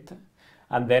project.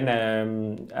 And then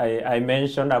I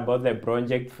mentioned about the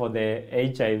project for the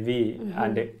HIV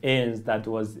and the AIDS that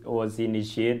was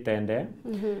initiated.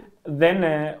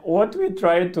 Then what we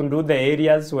try to do, the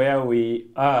areas where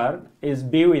we are, is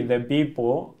be with the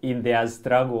people in their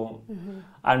struggle.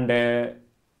 And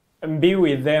be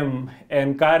with them,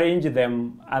 encourage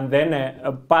them, and then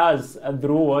pass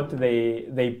through what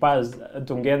they pass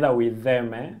together with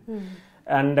them.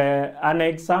 And an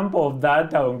example of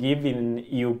that I'll give in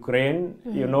Ukraine.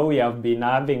 You know, we have been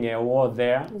having a war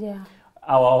there. Yeah.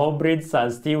 Our Oblates are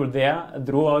still there.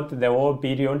 Throughout the war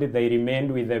period, they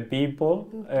remained with the people,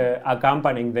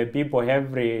 accompanying the people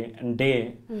every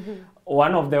day.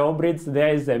 One of the Oblates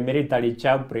there is a military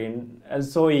chaplain,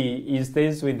 so he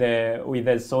stays with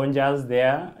the soldiers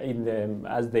there in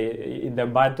the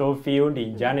battlefield.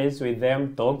 He journeys with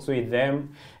them, talks with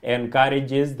them,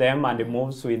 encourages them, and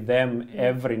moves with them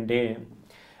every day.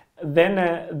 Then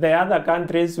the other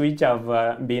countries which have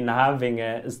been having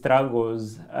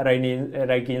struggles,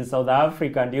 like in South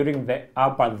Africa during the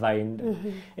apartheid,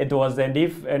 it was a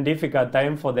difficult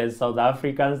time for the South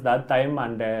Africans that time,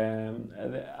 and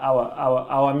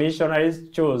our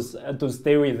missionaries chose to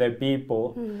stay with the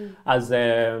people as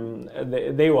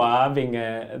they were having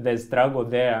the struggle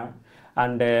there.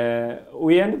 And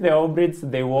we and the Oblates,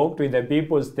 they walked with the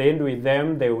people, stayed with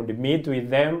them, they would meet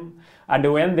with them. And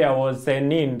when there was a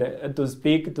need to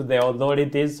speak to the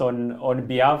authorities on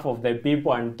behalf of the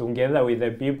people and together with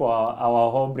the people,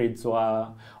 our Oblates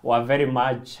were very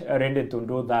much ready to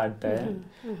do that.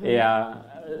 Yeah.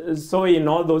 So in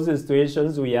all those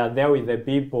situations, we are there with the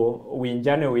people. We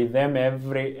journey with them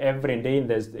every day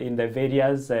in the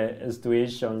various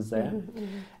situations.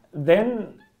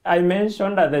 Then I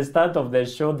mentioned at the start of the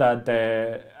show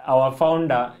that our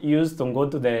founder used to go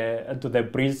to the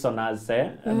prisoners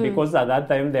because at that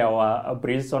time there were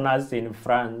prisoners in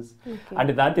France, and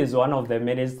that is one of the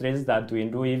ministries that we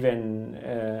do even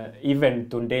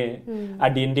today.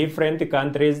 And in different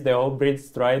countries, the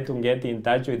Oblates try to get in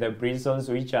touch with the prisons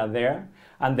which are there,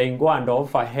 and they go and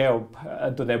offer help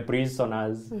to the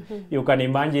prisoners. You can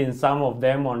imagine some of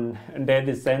them on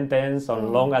death sentence,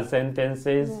 on longer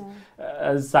sentences.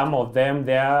 Some of them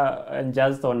there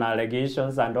just on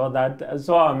allegations and all that.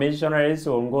 So our missionaries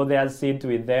will go there, sit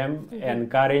with them,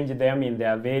 encourage them in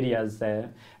their various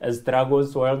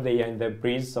struggles while they are in the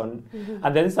prison.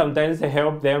 And then sometimes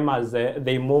help them as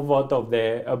they move out of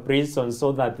the prison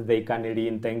so that they can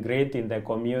reintegrate in the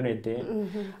community.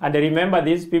 And remember,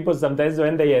 these people, sometimes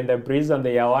when they are in the prison,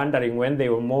 they are wondering when they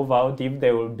will move out, if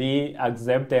they will be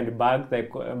accepted back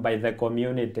by the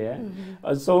community.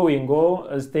 So we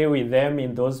go stay with them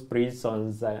in those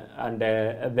prisons and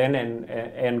then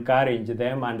encourage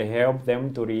them and help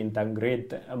them to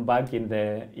reintegrate back in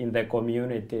the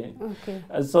community.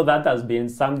 So that has been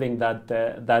something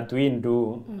that we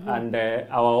do, and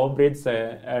our Oblates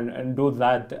and do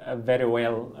that very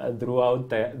well throughout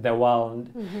the world.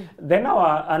 Then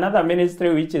another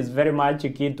ministry which is very much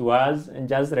key to us, and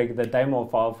just like the time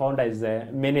of our founder, is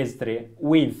ministry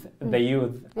with the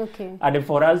youth. And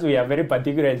for us, we are very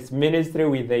particular. It's ministry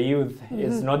with the youth.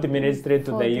 It's not ministry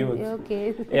to the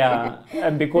youth. Yeah,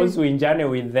 and because we journey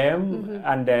with them,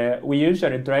 and we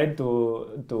usually try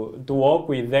to walk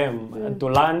with them, to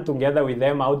learn together with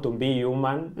them how to be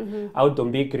human, how to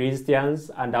be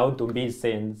Christians, and how to be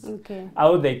saints.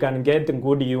 How they can get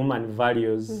good human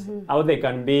values, how they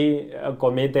can be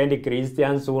committed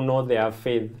Christians who know their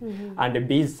faith, and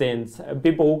be saints,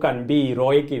 people who can be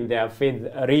heroic in their faith,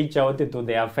 reach out to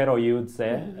their fellow youths.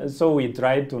 So we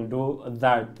try to do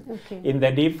that in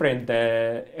the different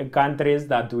countries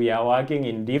that we are working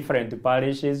in, different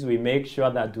parishes. We make sure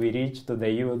that we reach to the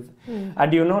youth.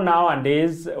 And you know,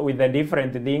 nowadays with the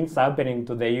different things happening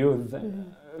to the youth,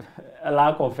 a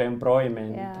lack of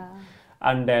employment,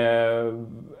 and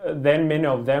then many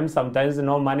of them sometimes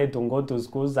no money to go to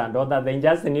schools and all that. They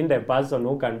just need a person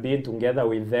who can be together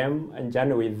with them and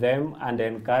journey with them and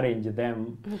encourage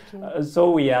them.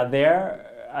 So we are there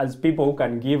as people who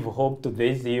can give hope to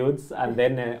these youths and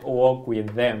then walk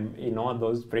with them in all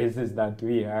those places that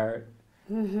we are.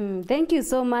 Thank you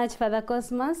so much, Father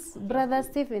Cosmas. Brother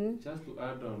Stephen. Just to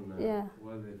add on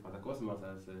what Father Cosmas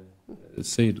has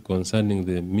said concerning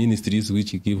the ministries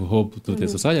which give hope to the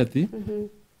society.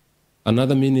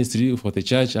 Another ministry for the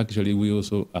church, actually, we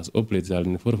also, as Oblates, are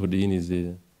involved in is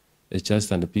the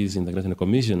Justice and Peace International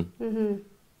Commission.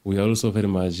 We are also very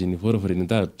much involved in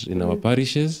that in our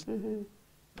parishes.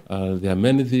 There are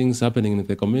many things happening in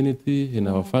the community, in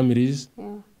our families.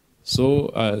 So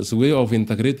as a way of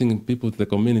integrating people to the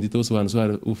community, those ones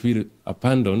who feel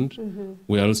abandoned,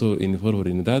 we are also involved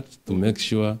in that to make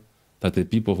sure that the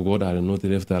people of God are not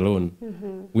left alone.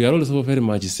 We are also very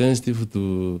much sensitive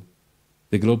to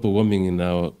the global warming in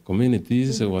our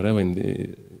communities, or whatever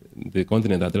in the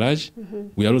continent at large.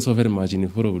 We are also very much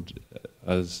involved,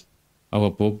 as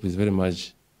our Pope is very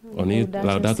much on it,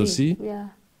 Laudato Si.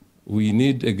 We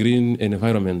need a green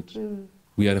environment.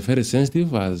 we are very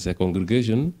sensitive as a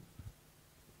congregation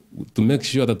to make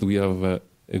sure that we have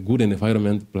a good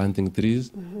environment planting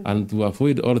trees and to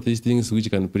avoid all these things which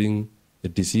can bring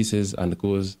diseases and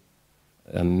cause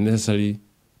unnecessary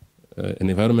an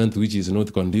environment which is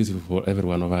not conducive for every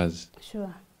one of us.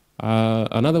 Sure.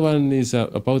 Another one is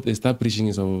about establishing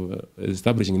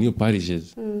new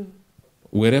parishes.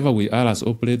 Wherever we are as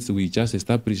Oblates, we just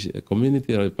establish a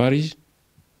community or a parish.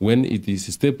 When it is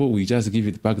stable, we just give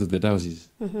it back to the diocese.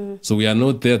 So we are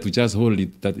not there to just hold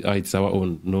it that it's our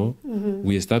own. No,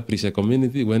 we establish a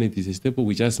community. When it is stable,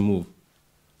 we just move.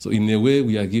 So in a way,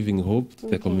 we are giving hope to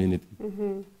the community.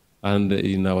 And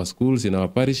in our schools, in our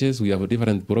parishes, we have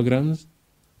different programs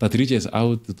that reaches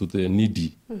out to the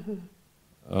needy.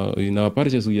 In our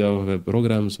parishes, we have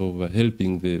programs of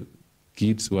helping the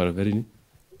kids who are very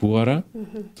poorer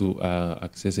to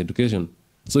access education.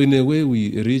 So in a way,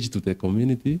 we reach to the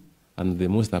community and the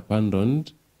most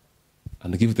abandoned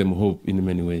and give them hope in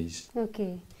many ways.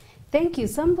 Okay. Thank you.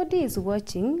 Somebody is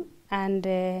watching, and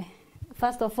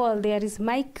first of all, there is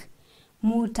Mike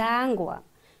Mutangwa.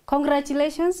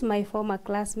 Congratulations, my former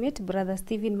classmate, Brother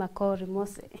Stephen Makori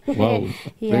Mose. Wow.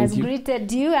 He has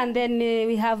greeted you. And then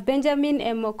we have Benjamin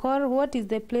M. Okor. What is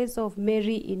the place of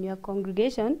Mary in your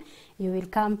congregation? You will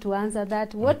come to answer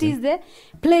that. What is the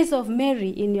place of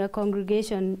Mary in your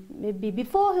congregation? Maybe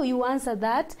before you answer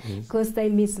that, because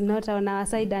time is not on our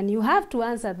side, and you have to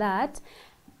answer that,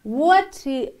 what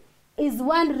is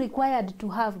one required to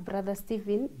have, Brother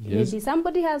Stephen? Maybe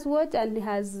somebody has watched and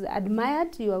has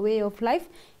admired your way of life.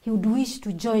 He would wish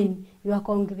to join your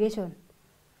congregation.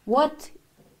 What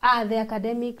are the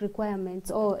academic requirements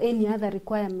or any other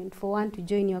requirement for one to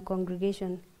join your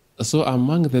congregation? So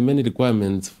among the many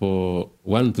requirements for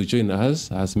one to join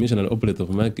us as Missionary Oblate of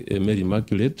Mary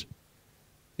Immaculate,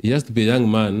 he has to be a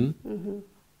young man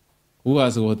who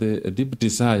has got a deep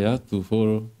desire to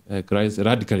follow Christ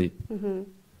radically.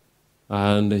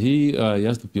 And he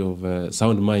has to be of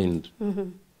sound mind.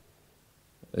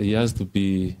 He has to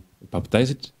be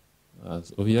baptized,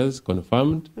 as obvious,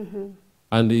 confirmed,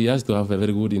 and he has to have a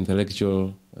very good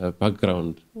intellectual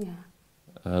background.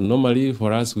 Normally,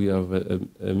 for us, we have a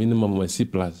minimum of C+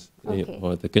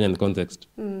 for the Kenyan context.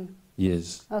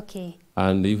 Yes. Okay.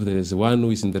 And if there is one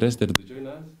who is interested to join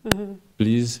us,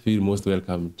 please feel most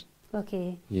welcomed.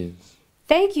 Okay. Yes.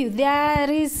 Thank you. There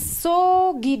is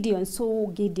so Gideon.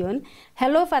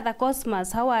 Hello, Father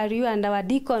Cosmas. How are you? And our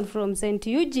deacon from St.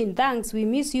 Eugene. Thanks. We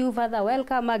miss you, Father.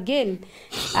 Welcome again.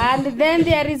 And then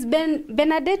there is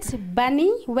Bernadette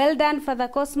Bunny. Well done, Father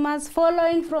Cosmas.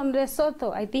 Following from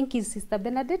Lesotho. I think it's Sister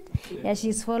Bernadette. Yeah,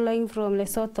 she's following from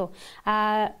Lesotho.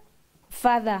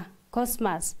 Father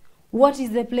Cosmas, what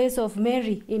is the place of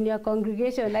Mary in your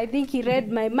congregation? I think he read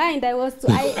my mind. I was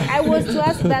to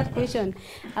ask that question.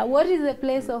 What is the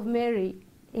place of Mary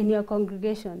in your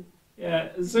congregation? Yeah,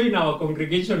 so in our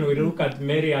congregation, we look at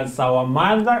Mary as our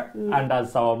mother and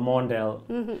as our model.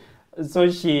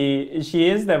 So she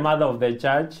is the mother of the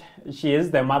church. She is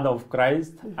the mother of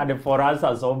Christ. And for us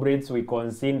as Oblates, we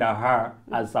consider her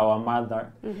as our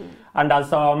mother. And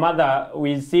as our mother,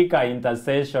 we seek her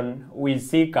intercession. We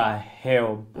seek her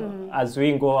help as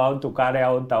we go out to carry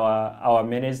out our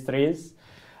ministries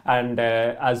and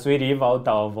as we live out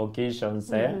our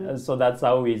vocations. So that's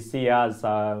how we see her as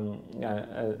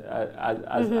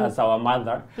our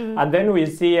mother. And then we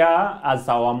see her as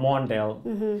our model.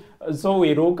 So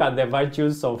we look at the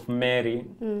virtues of Mary.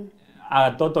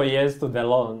 A total yes to the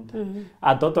Lord,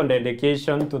 a total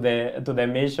dedication to the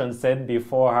mission set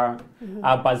before her,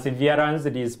 a perseverance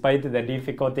despite the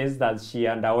difficulties that she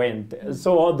underwent.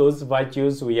 So all those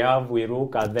virtues we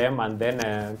look at them, and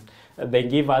then they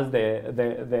give us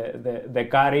the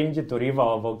courage to live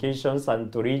our vocations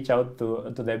and to reach out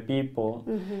to the people.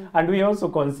 And we also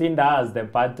consider her as the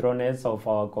patroness of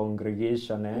our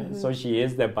congregation. So she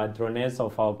is the patroness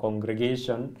of our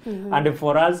congregation. And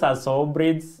for us as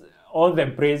Oblates, all the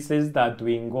places that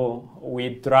we go,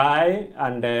 we try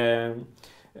and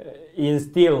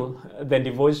instill the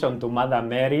devotion to Mother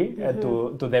Mary,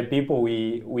 to the people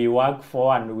we work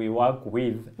for and we work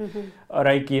with.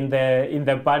 Like in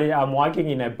the parish, I'm working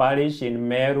in a parish in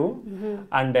Meru,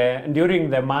 and during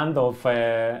the month of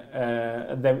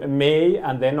the May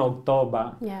and then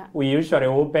October, we usually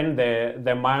open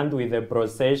the month with a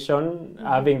procession,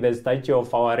 having the statue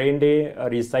of Our Lady,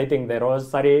 reciting the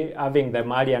Rosary, having the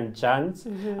Marian chants,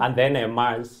 and then a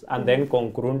Mass, and then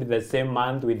conclude the same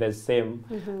month with the same.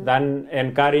 then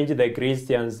encourage the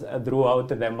Christians throughout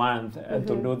the month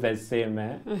to do the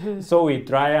same. So we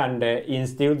try and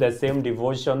instill the same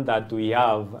devotion that we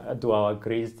have to our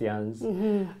Christians.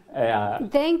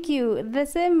 Thank you. The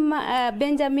same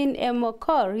Benjamin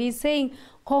Mokor, he's saying,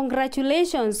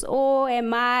 congratulations,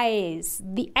 OMIs,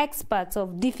 the experts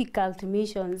of difficult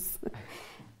missions.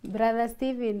 Brother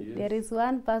Stephen, there is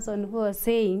one person who was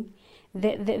saying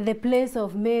the place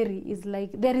of Mary is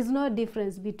like, there is no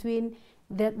difference between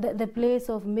the place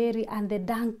of Mary and the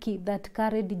donkey that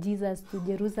carried Jesus to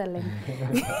Jerusalem.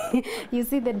 You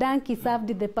see, the donkey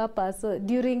served the purpose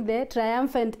during the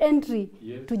triumphant entry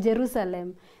to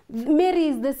Jerusalem. Mary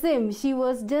is the same. She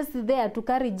was just there to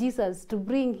carry Jesus, to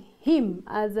bring him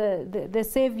as the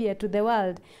savior to the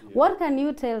world. What can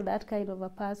you tell that kind of a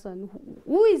person?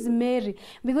 Who is Mary?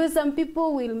 Because some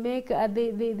people will make,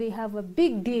 they have a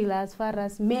big deal as far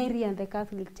as Mary and the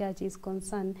Catholic Church is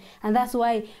concerned. And that's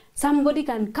why somebody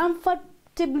can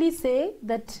comfortably say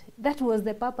that that was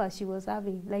the purpose she was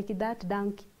having, like that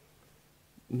donkey.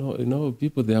 No,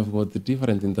 people, they have got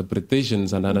different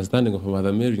interpretations and understanding of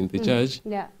Mother Mary in the church.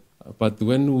 Yeah. But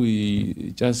when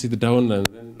we just sit down and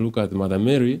then look at Mother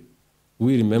Mary,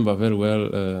 we remember very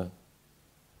well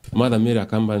Mother Mary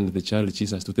accompanied the child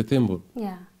Jesus to the temple.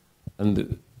 Yeah.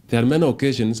 And there are many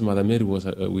occasions Mother Mary was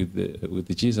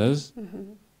with Jesus.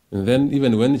 And then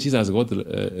even when Jesus got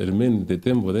remained in the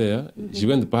temple there, she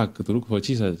went back to look for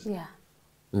Jesus. Yeah.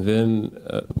 And then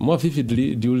more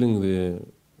vividly during the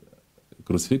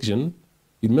crucifixion,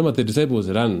 you remember the disciples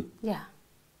ran. Yeah.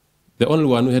 The only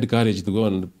one who had courage to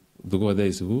go there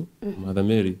is who? Mother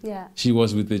Mary. Yeah. She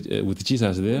was with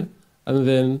Jesus there. And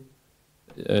then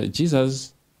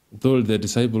Jesus told the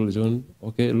disciple John,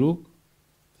 okay, look,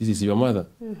 this is your mother.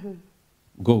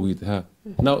 Go with her.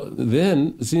 Now,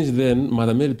 since then,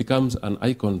 Mother Mary becomes an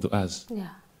icon to us. Yeah.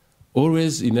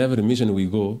 Always in every mission we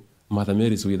go, Mother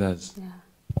Mary is with us. Yeah.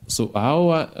 So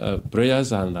our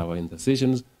prayers and our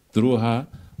intercessions through her,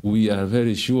 we are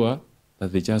very sure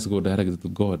that they just go directly to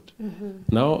God.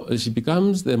 Now, she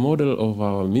becomes the model of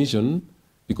our mission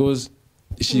because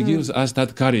she gives us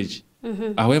that courage.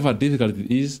 However difficult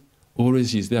it is,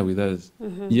 always she's there with us.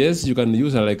 Yes, you can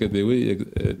use her like the way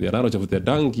the analogy of the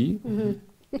donkey.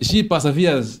 She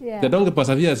perseveres. Yeah. The donkey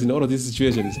perseveres in all of these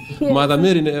situations. Mother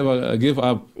Mary never gave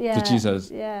up to Jesus.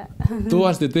 Yeah.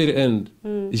 Towards the very end,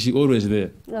 she's always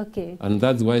there. Okay. And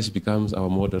that's why she becomes our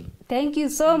model. Thank you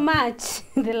so much.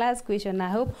 The last question, I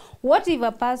hope. What if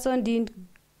a person didn't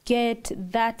get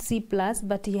that C+,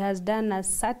 but he has done a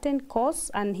certain course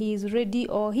and he is ready,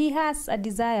 or he has a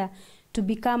desire to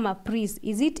become a priest?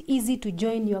 Is it easy to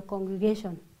join your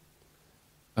congregation?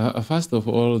 First of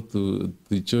all, to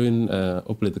join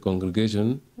Oblate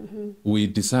congregation, we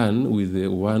discern with the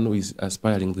one who is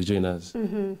aspiring to join us.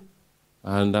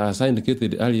 And as I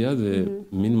indicated earlier, the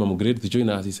minimum grade to join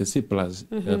us is a C+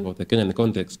 for the Kenyan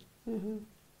context.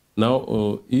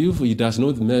 Now, if he does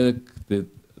not make the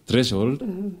threshold,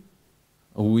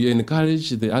 we encourage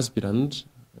the aspirant,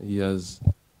 he has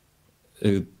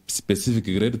a specific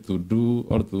grade to do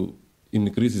or to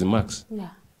increase his marks.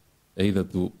 Yeah. Either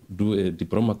to do a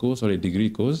diploma course or a degree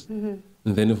course. And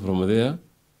then from there,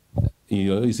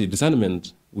 it's a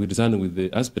discernment. We discern with the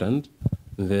aspirant,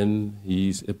 then he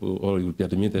is able, or he will be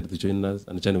admitted to join us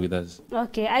and join with us.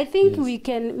 Okay, I think we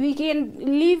can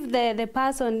leave the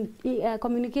person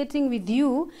communicating with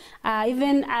you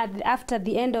even after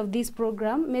the end of this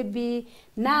program. Maybe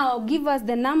now give us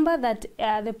the number that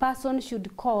the person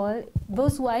should call,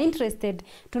 those who are interested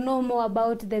to know more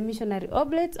about the Missionary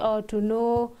Oblates or to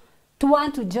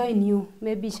want to join you.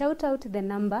 Maybe shout out the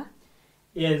number.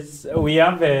 Yes, we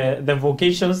have the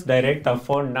Vocations Director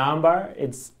phone number.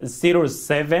 It's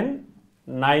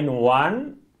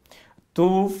 0791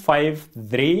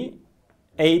 253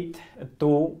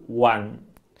 821.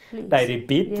 I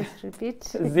repeat. Yes, repeat.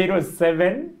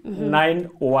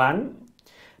 0791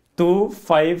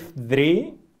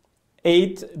 253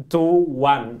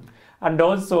 821. And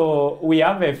also, we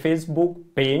have a Facebook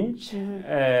page.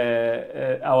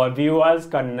 Our viewers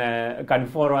can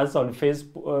follow us on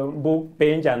Facebook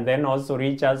page and then also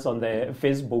reach us on the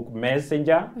Facebook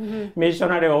Messenger.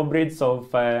 Missionary Oblates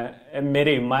of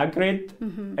Mary Immaculate,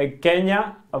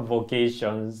 Kenya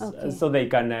Vocations. Okay. So they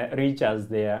can reach us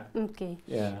there. Okay.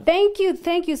 Yeah. Thank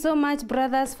you so much,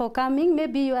 brothers, for coming.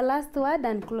 Maybe your last word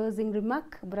and closing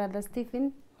remark, Brother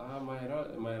Stephen.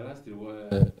 My last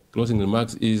closing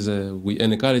remarks is we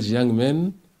encourage young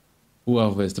men who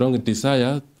have a strong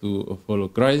desire to follow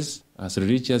Christ as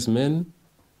religious men.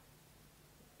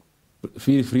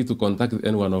 Feel free to contact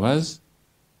any one of us.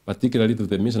 particularly to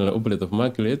the Missionary Oblate of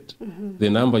Immaculate, the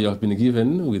number you have been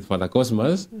given with Father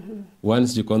Cosmas.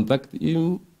 Once you contact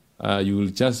him, you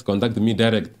will just contact me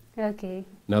direct. Okay.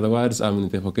 In other words, I'm in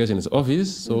the vocations office,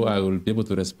 so I will be able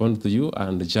to respond to you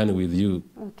and journey with you.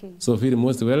 Okay. So feel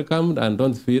most welcomed and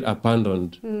don't feel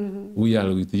abandoned. We are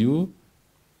with you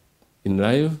in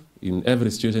life, in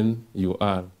every situation you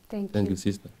are. Thank you,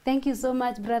 sister. Thank you so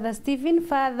much, Brother Stephen.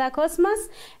 Father Cosmas,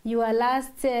 your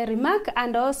last remark.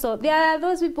 And also, there are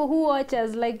those people who watch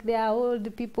us, like there are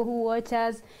old people who watch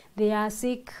us, they are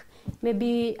sick.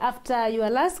 Maybe after your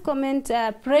last comment,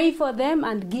 pray for them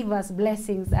and give us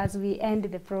blessings as we end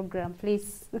the program,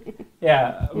 please.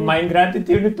 Yeah, my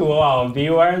gratitude to all our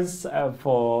viewers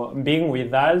for being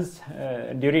with us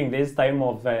during this time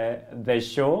of the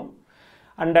show.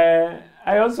 And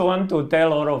I also want to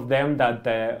tell all of them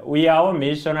that we are all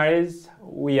missionaries.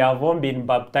 We have all been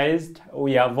baptized.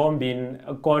 We have all been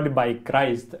called by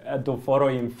Christ to follow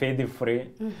him faithfully.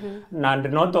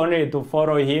 And not only to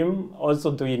follow him,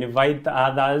 also to invite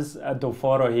others to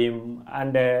follow him.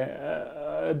 And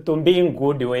to being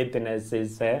good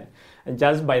witnesses,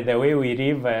 just by the way we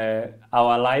live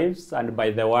our lives and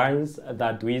by the words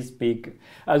that we speak.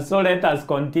 So let us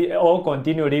all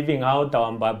continue living out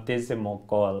our baptismal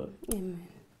call. Amen.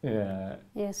 Yeah.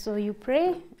 Yeah, so you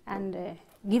pray and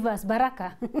give us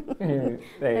baraka.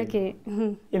 Okay.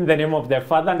 In the name of the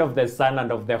Father, and of the Son,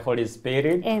 and of the Holy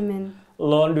Spirit. Amen.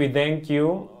 Lord, we thank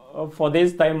you for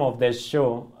this time of the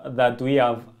show that we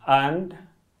have earned.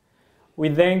 We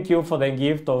thank you for the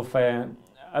gift of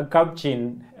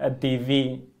Capuchin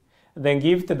TV, the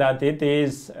gift that it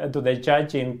is to the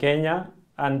church in Kenya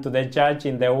and to the church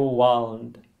in the whole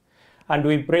world. And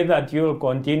we pray that you will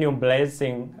continue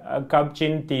blessing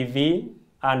Capuchin TV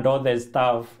and all the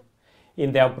staff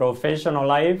in their professional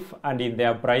life and in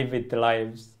their private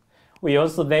lives. We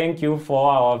also thank you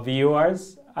for our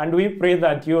viewers, and we pray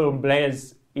that you will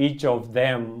bless each of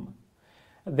them.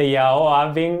 They are all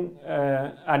having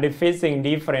and facing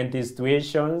different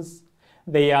situations.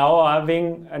 They are all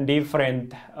having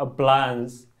different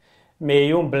plans. May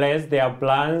you bless their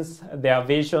plans, their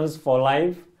visions for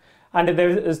life, and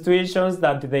the situations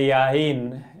that they are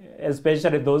in,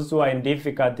 especially those who are in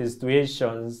difficult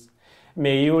situations.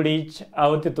 May you reach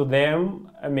out to them.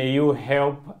 May you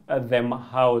help them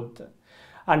out.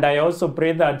 And I also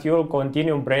pray that you will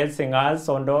continue blessing us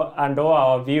and all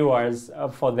our viewers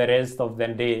for the rest of the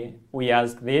day. We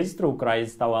ask this through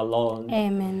Christ our Lord.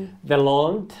 Amen. The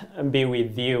Lord be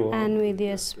with you. And with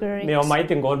your spirit. May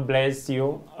Almighty God bless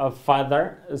you,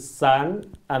 Father, Son,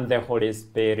 and the Holy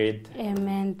Spirit.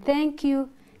 Amen. Thank you.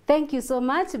 Thank you so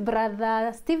much,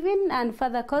 Brother Stephen and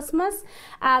Father Cosmas,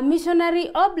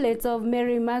 Missionary Oblates of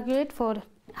Mary Immaculate, for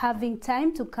having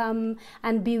time to come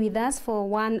and be with us for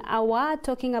 1 hour,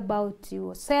 talking about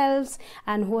yourselves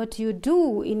and what you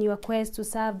do in your quest to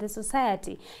serve the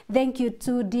society. Thank you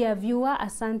to dear viewer,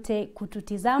 asante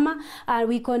kututizama.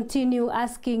 We continue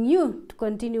asking you to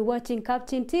continue watching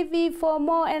Capuchin TV for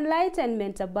more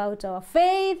enlightenment about our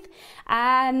faith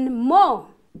and more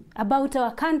about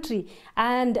our country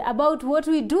and about what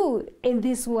we do in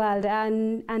this world.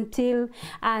 And until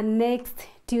next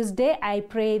Tuesday, I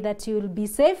pray that you'll be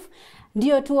safe.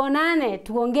 Ndio tuonane,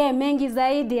 tuongee mengi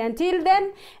zaidi. Until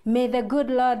then, may the good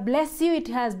Lord bless you. It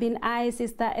has been I,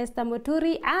 Sister Esther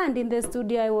Moturi, and in the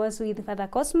studio I was with Father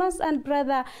Cosmas and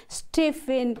Brother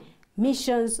Stephen,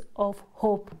 Missions of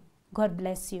Hope. God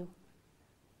bless you.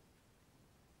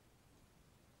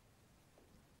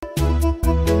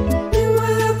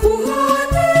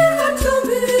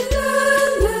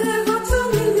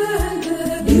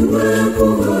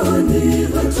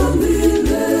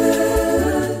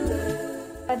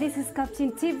 This is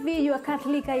Capuchin TV, your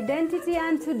Catholic identity,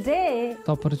 and today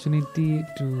the opportunity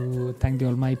to thank the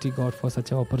Almighty God for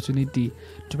such an opportunity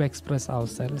to express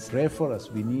ourselves. Pray for us.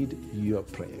 We need your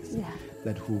prayers. Yeah.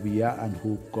 That who we are and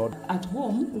who God. At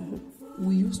home,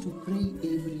 we used to pray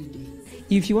every day.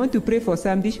 If you want to pray for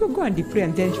somebody, she'll go and pray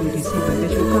and then she'll receive and then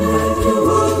she'll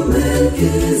come back.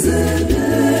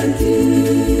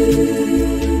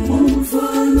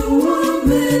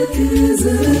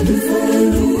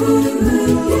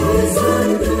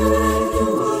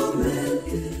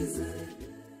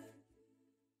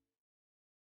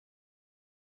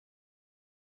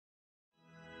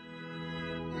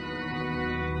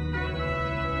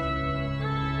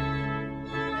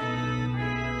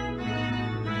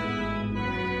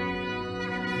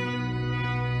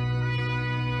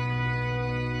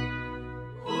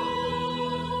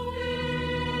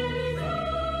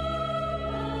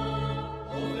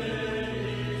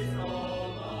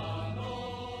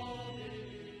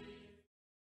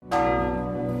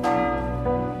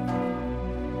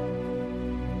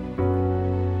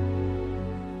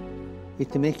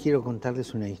 Este mes quiero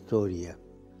contarles una historia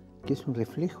que es un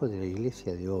reflejo de la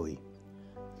iglesia de hoy.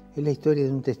 Es la historia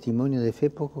de un testimonio de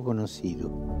fe poco conocido.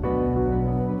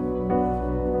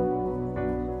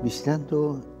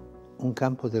 Visitando un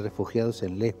campo de refugiados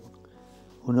en Lesbos,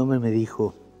 un hombre me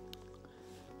dijo: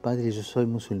 Padre, yo soy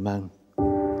musulmán.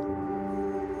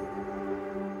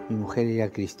 Mi mujer era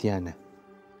cristiana.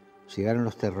 Llegaron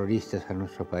los terroristas a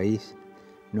nuestro país,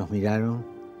 nos miraron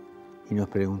y nos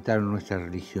preguntaron nuestra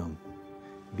religión.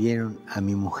 Vieron a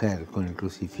mi mujer con el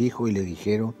crucifijo y le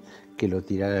dijeron que lo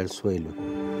tirara al suelo.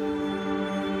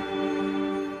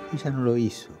 Ella no lo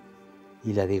hizo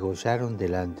y la degollaron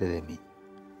delante de mí.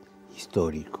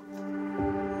 Histórico.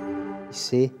 Y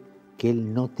sé que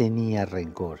él no tenía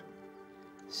rencor.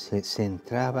 Se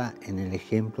centraba en el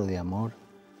ejemplo de amor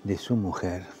de su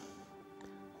mujer.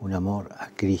 Un amor a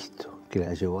Cristo que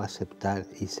la llevó a aceptar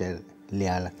y ser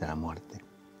leal hasta la muerte.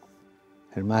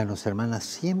 Hermanos, hermanas,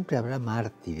 siempre habrá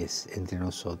mártires entre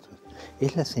nosotros.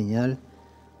 Es la señal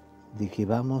de que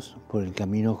vamos por el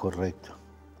camino correcto.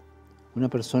 Una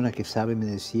persona que sabe me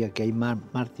decía que hay más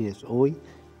mártires hoy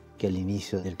que al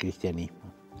inicio del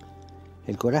cristianismo.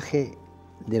 El coraje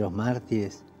de los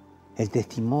mártires, el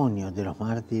testimonio de los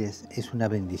mártires es una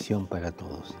bendición para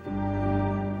todos.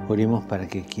 Oremos para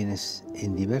que quienes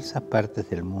en diversas partes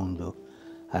del mundo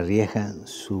arriesgan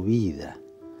su vida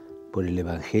por el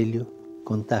Evangelio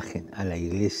contagien a la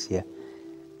Iglesia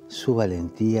su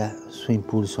valentía, su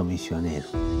impulso misionero.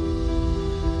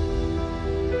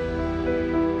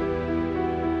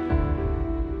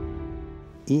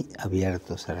 Y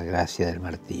abiertos a la gracia del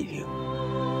martirio.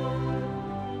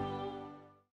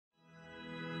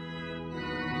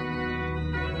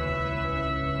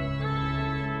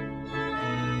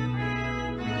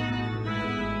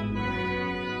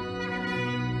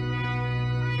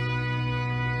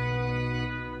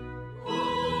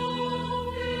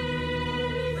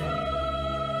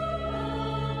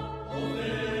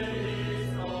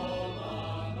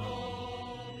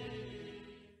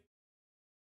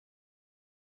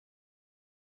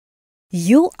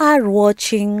 You are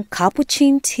watching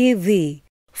Capuchin TV.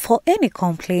 For any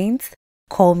complaints,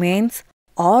 comments,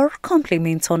 or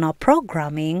compliments on our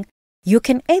programming, you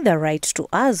can either write to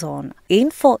us on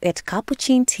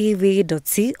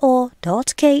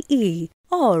info@capuchintv.co.ke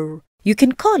or you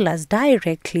can call us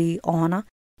directly on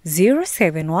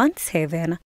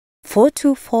 0717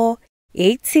 424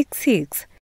 866.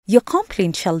 Your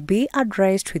complaint shall be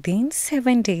addressed within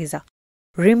 7 days.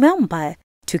 Remember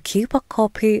to keep a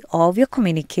copy of your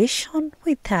communication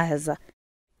with us.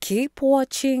 Keep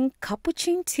watching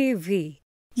Capuchin TV,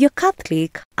 your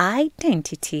Catholic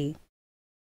identity.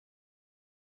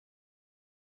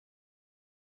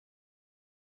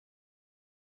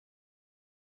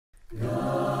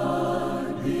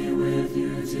 God be with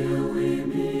you till we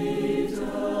meet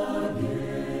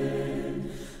again.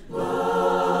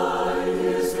 By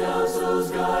His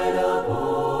counsels guide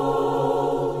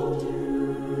uphold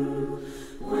you.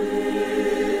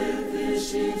 With His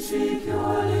sheep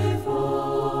securely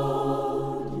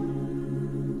fold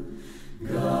you.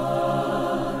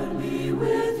 God be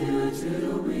with you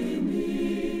till we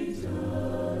meet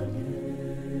again.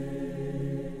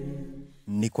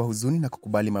 Ni kwa huzuni na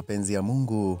kukubali mapenzi ya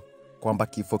Mungu kwamba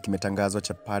kifo kimetangazwa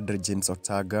cha Padre James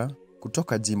Otaga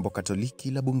kutoka jimbo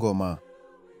Katoliki la Bungoma.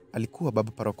 Alikuwa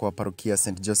baba paroko wa parokia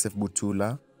St. Joseph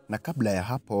Butula na kabla ya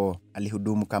hapo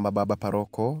alihudumu kama baba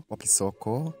paroko wa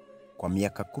Kisoko kwa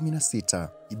miaka 16.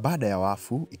 Ibada ya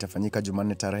wafu itafanyika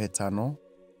Jumanne tarehe 5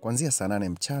 kuanzia saa 8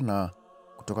 mchana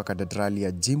kutoka katedrali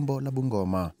ya jimbo la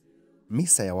Bungoma.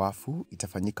 Misa ya wafu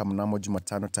itafanyika mnamo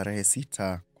Jumatano tarehe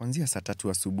 6 kuanzia saa 3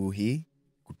 asubuhi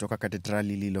kutoka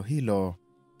katedrali lilo hilo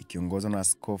ikiongozwa na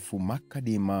Askofu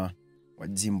Makadima wa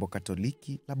jimbo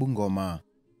Katoliki la Bungoma.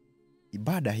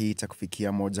 Ibada hii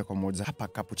itakufikia moja kwa moja hapa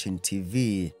Capuchin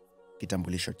TV,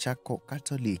 kitambulisho chako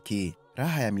Katoliki.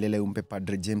 Raha ya milele umpe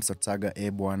Padre James Otaga,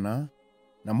 e Bwana,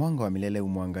 na mwanga wa milele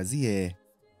umwangazie,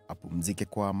 apumzike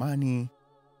kwa amani.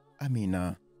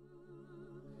 Amina.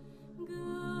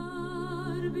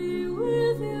 God be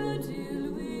with you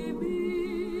till we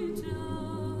meet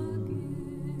again.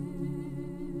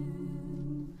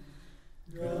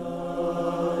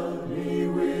 God be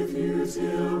with you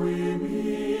till we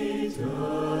meet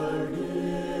again.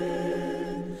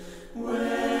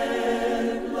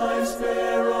 When life's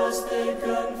perils they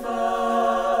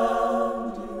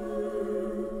confound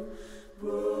you,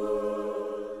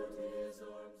 put His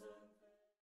arms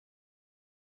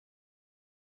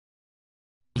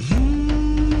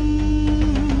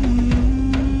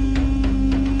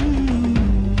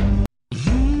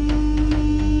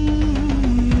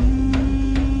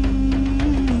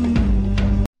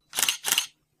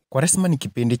Kwaresma ni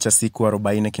kipindi cha siku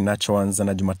 40 kinachoanza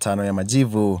na Jumatano ya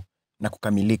Majivu na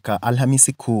kukamilika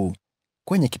Alhamisi Kuu.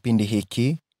 Kwenye kipindi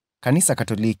hiki, Kanisa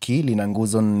Katoliki lina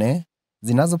nguzo 4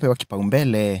 zinazopewa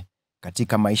kipaumbele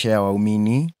katika maisha ya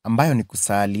waumini, ambayo ni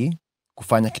kusali,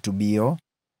 kufanya kitubio,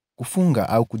 kufunga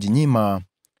au kujinyima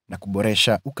na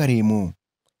kuboresha ukarimu.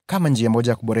 Kama njia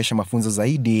moja ya kuboresha mafunzo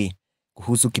zaidi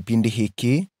kuhusu kipindi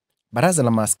hiki, Baraza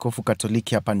la Maaskofu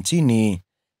Katoliki hapa nchini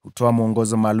hutoa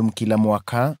mwongozo maalum kila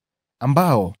mwaka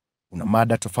ambao una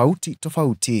mada tofauti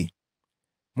tofauti.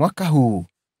 Mwaka huu,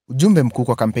 ujumbe mkuu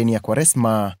kwa kampeni ya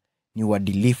Kwaresma ni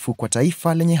uadilifu kwa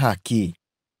taifa lenye haki.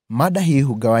 Mada hii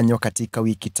hugawanywa katika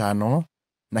wiki 5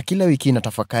 na kila wiki ina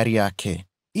tafakari yake.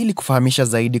 Ili kufahamisha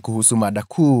zaidi kuhusu mada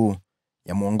kuu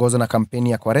ya mwongozo na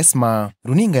kampeni ya Kwaresma,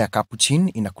 runinga ya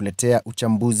Capuchin inakuletea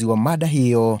uchambuzi wa mada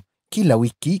hiyo kila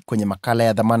wiki kwenye makala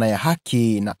ya Dhamana ya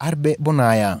Haki na Arbe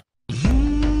Bonaya.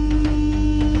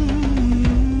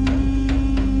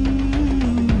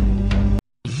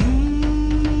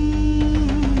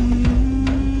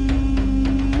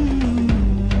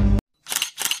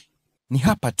 Ni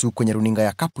hapa tu kwenye runinga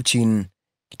ya Capuchin.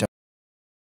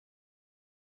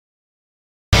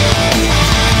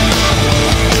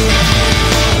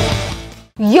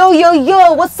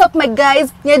 Yo, what's up my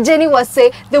guys? Jenny was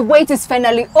say the wait is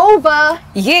finally over.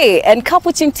 Yeah, and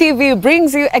Capuchin TV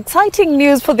brings you exciting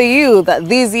news for the youth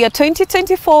this year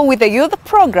 2024 with a youth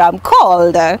program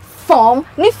called Form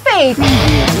Ni Faith.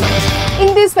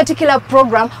 In this particular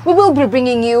program, we will be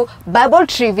bringing you Bible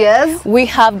trivias. We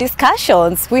have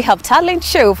discussions. We have talent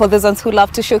show for those ones who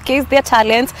love to showcase their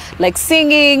talents, like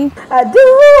singing. I do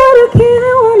what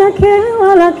I can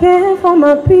while I care for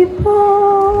my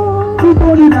people.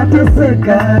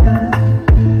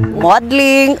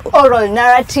 Modeling, oral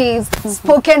narratives,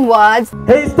 spoken words.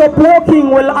 Hey, stop walking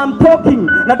while I'm talking.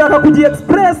 Nataka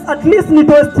kuji-express, at least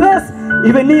nito stress.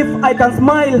 Even if I can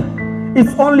smile,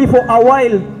 it's only for a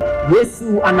while.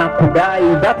 Yesu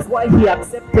anakudai, that's why he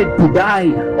accepted to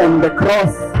die on the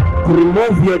cross, to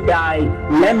remove your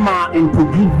dilemma and to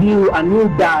give you a new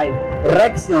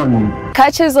direction.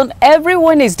 Catch us on every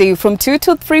Wednesday from 2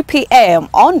 to 3 p.m.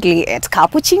 only at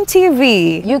Capuchin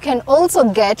TV. You can also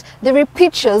get the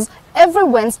repeat shows every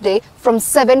Wednesday from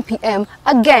 7 p.m.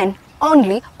 again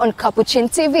only on Capuchin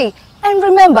TV. And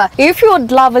remember, if you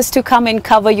would love us to come and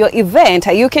cover your event,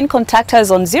 you can contact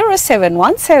us on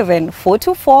 0717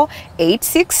 424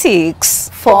 866.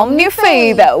 Form New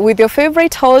Faith with your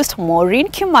favorite host, Maureen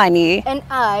Kimani. And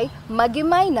I, Maggie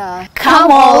Maina.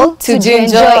 Come all to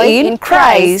enjoy in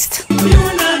Christ.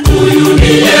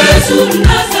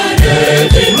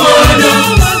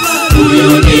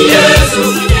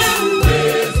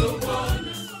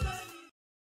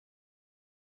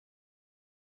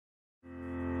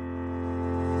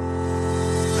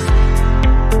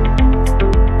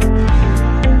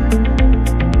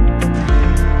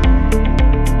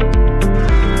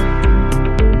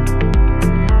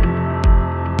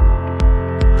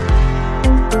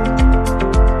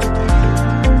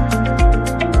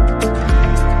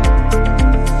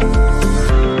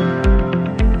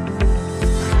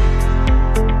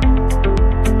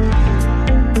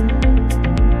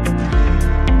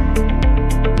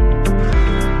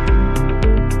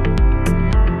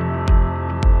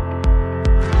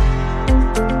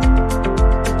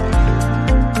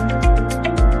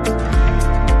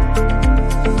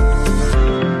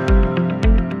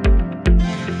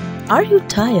 Are you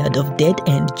tired of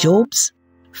dead-end jobs?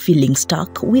 Feeling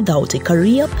stuck without a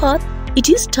career path? It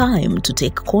is time to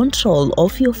take control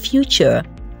of your future.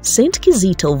 St.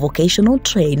 Kizito Vocational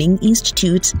Training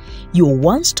Institute, your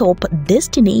one-stop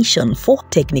destination for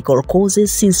technical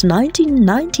courses since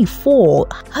 1994,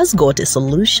 has got a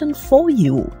solution for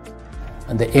you.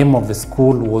 And the aim of the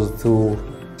school was to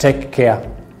take care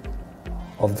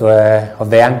of the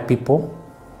young people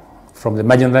from the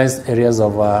marginalized areas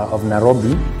of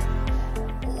Nairobi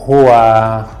who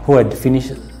had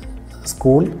finished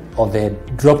school or they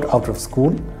had dropped out of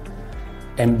school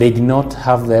and they did not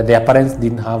have, their parents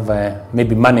didn't have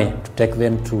maybe money to take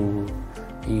them to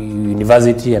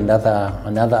university and other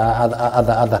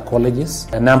colleges.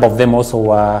 A number of them also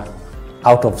were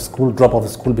out of school, drop out of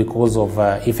school because of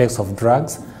effects of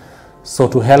drugs. So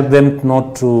to help them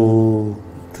not to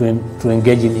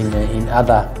engage in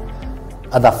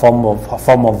other form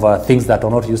of things that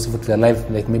are not useful to their life,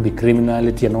 like maybe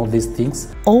criminality and all these things.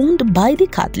 Owned by the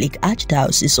Catholic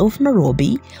Archdiocese of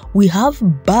Nairobi, we have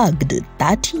bagged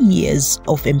 30 years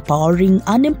of empowering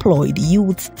unemployed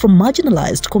youth from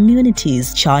marginalized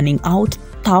communities, churning out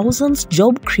thousands of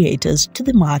job creators to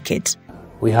the market.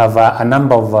 We have a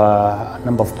number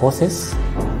of courses: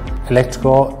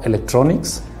 electrical,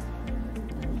 electronics,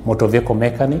 motor vehicle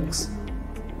mechanics,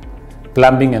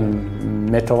 plumbing and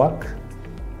metalwork,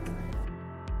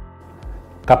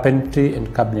 carpentry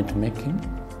and cabinet making,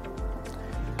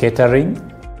 catering,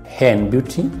 hair and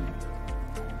beauty,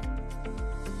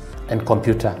 and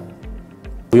computer.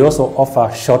 We also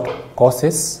offer short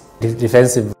courses,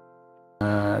 defensive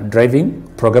driving,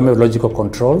 programmable logical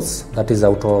controls, that is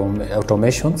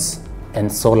automations,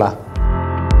 and solar.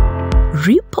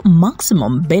 Reap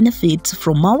maximum benefits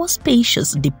from our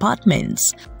spacious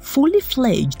departments, fully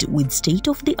fledged with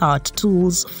state-of-the-art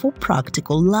tools for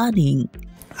practical learning.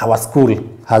 Our school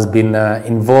has been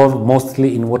involved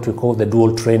mostly in what we call the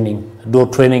dual training. Dual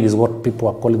training is what people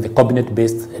are calling the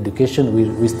cabinet-based education.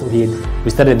 We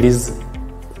started this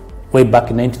way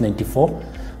back in 1994.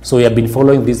 So we have been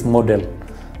following this model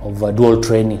of dual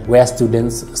training, where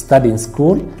students study in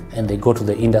school and they go to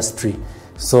the industry.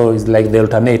 So it's like they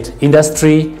alternate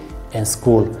industry and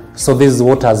school. So this is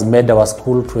what has made our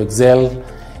school to excel,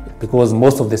 because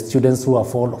most of the students who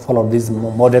have followed this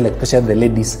model, especially the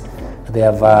ladies, they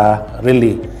have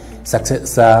really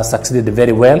succeeded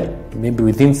very well. Maybe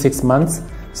within 6 months,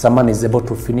 someone is able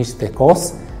to finish the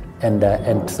course and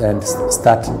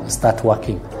start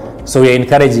working. So we are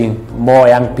encouraging more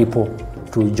young people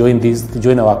to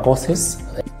join our courses.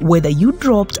 Whether you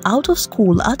dropped out of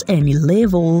school at any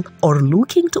level or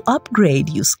looking to upgrade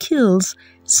your skills,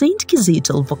 St.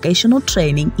 Kizito Vocational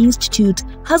Training Institute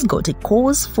has got a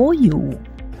course for you.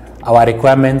 Our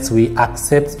requirements, we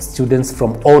accept students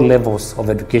from all levels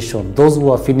of education. Those who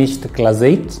have finished class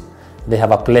 8, they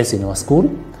have a place in our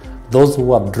school. Those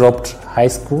who have dropped high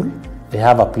school, they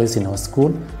have a place in our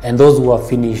school. And those who have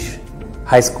finished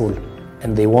high school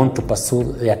and they want to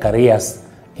pursue their careers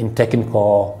in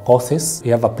technical courses, we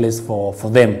have a place for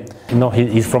them. You know,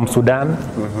 he's from Sudan,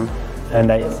 and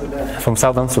from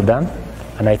Southern Sudan,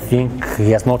 and I think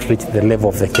he has not reached the level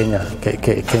of the Kenya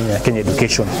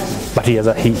education, but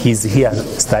he's here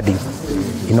studying.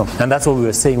 You know, and that's what we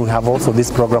were saying. We have also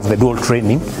this program of the dual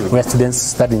training, where students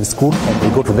study in school and they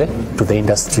go to the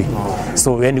industry.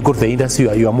 So when you go to the industry,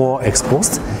 you are more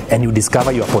exposed and you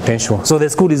discover your potential. So the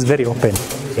school is very open.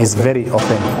 It's very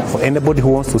open for anybody who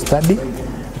wants to study.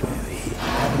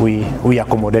 We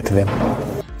accommodate them.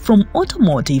 From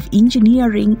automotive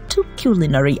engineering to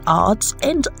culinary arts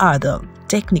and other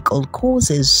technical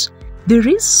courses, there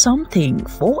is something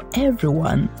for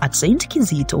everyone at St.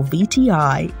 Kizito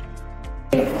VTI.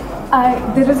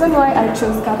 The reason why I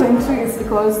chose carpentry is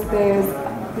because there's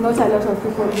not a lot of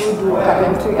people who do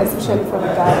carpentry, especially for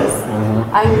the girls,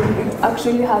 and it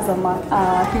actually has a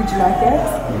huge market.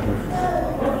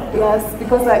 Yes,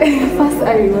 because first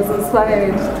I was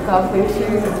inspired to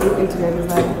carpentry through interior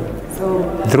design. So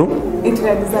through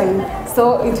interior design.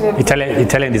 So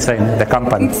Italian design, the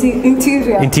company.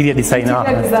 Interior design.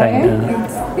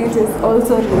 It is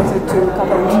also related to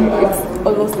carpentry. It's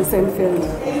almost the same field.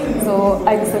 So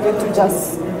I decided to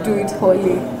just do it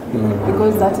wholly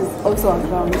because that is also a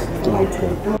ground.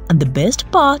 And the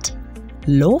best part,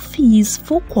 low fees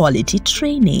for quality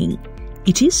training.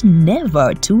 It is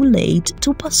never too late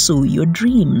to pursue your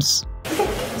dreams.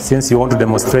 Since you want to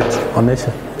demonstrate on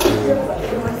nation.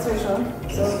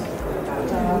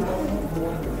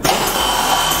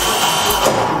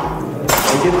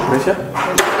 Thank you, Risha.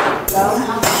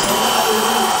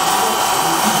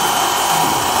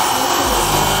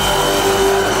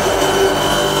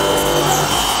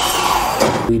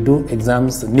 We do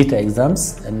exams, NITA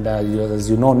exams, and as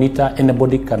you know, NITA,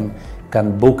 anybody can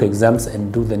book exams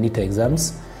and do the NITA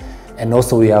exams. And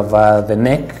also we have the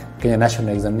NEC, Kenya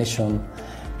National Examination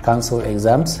Council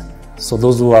exams. So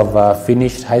those who have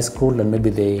finished high school and maybe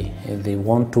they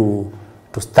want to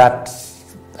start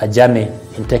a journey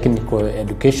in technical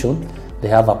education, they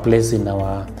have a place in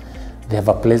our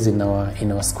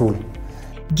school.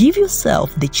 Give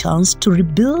yourself the chance to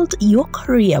rebuild your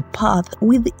career path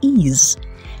with ease.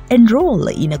 Enroll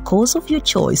in a course of your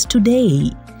choice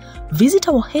today. Visit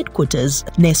our headquarters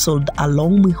nestled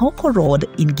along Mihoko Road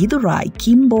in Githurai,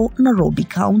 Kimbo, Nairobi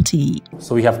County.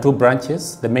 So we have two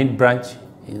branches. The main branch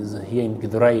is here in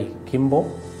Githurai, Kimbo.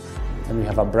 And we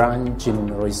have a branch in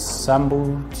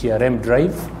Roysambu, TRM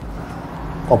Drive,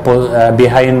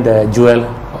 behind the Jewel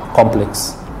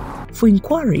Complex. For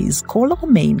inquiries, call our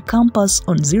main campus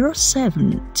on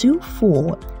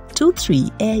 0724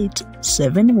 238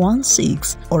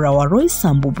 716 or our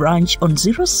Roysambu branch on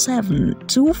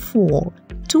 0724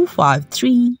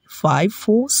 253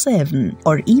 547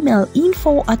 or email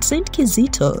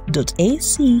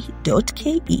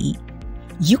info@stkizito.ac.ke.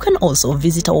 You can also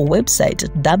visit our website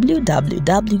at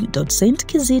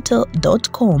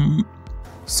www.stkizito.com.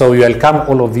 So we welcome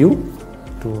all of you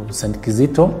to St.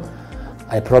 Kizito.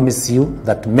 I promise you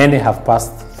that many have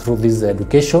passed through this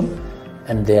education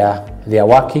and they are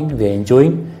working, they are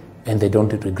enjoying, and they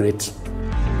don't regret.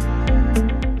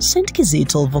 St.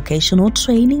 Kizito Vocational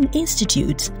Training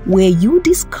Institute, where you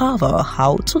discover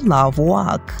how to love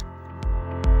work.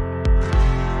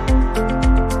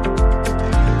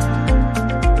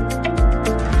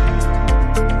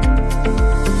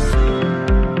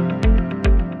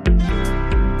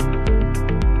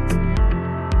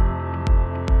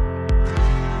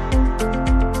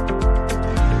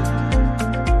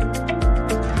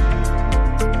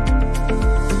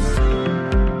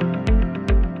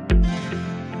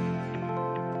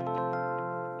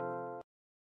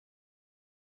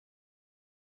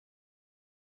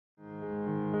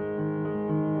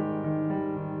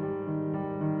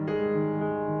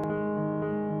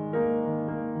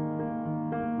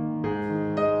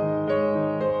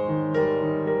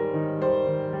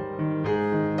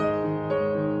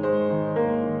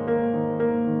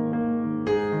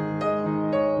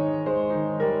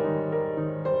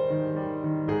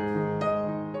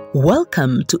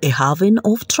 Welcome to a haven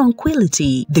of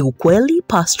tranquility, the Ukweli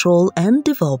Pastoral and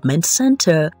Development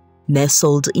Center,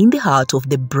 nestled in the heart of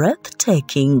the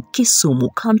breathtaking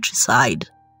Kisumu countryside.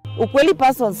 Ukweli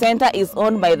Pastoral Center is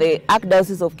owned by the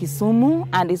Archdiocese of Kisumu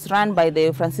and is run by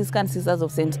the Franciscan Sisters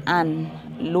of St. Anne,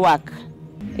 Luak.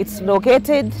 It's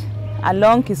located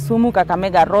along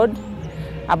Kisumu-Kakamega Road,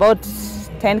 about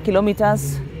 10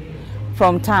 kilometers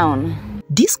from town.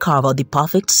 Discover the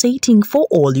perfect setting for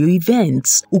all your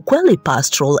events. Ukweli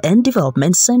Pastoral and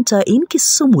Development Center in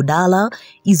Kisumu Dala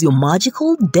is your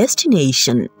magical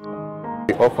destination.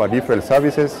 We offer different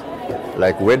services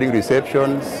like wedding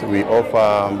receptions, we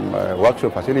offer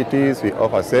workshop facilities, we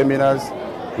offer seminars,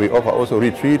 we offer also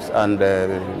retreats and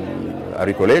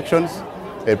recollections.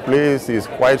 A place is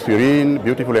quite serene,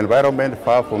 beautiful environment,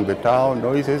 far from the town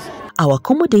noises. Our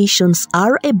accommodations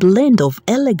are a blend of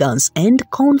elegance and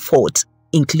comfort,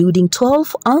 including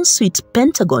 12 ensuite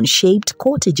pentagon-shaped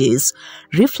cottages,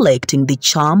 reflecting the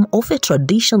charm of a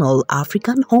traditional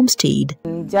African homestead.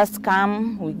 Just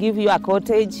come, we give you a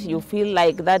cottage, you feel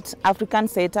like that African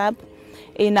setup.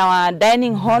 In our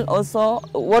dining hall also,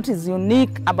 what is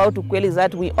unique about Ukweli is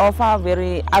that we offer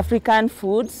very African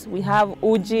foods. We have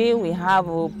uji, we have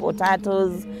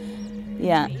potatoes,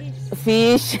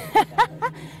 fish.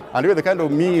 And with the kind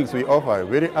of meals we offer,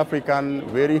 very African,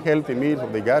 very healthy meals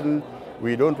of the garden.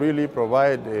 We don't really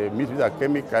provide meats that are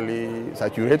chemically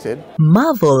saturated.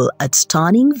 Marvel at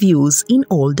stunning views in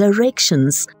all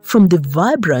directions, from the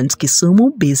vibrant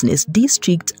Kisumu business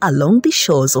district along the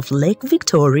shores of Lake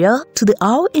Victoria to the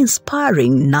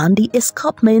awe-inspiring Nandi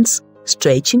escarpments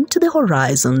stretching to the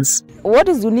horizons. What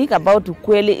is unique about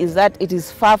Ukweli is that it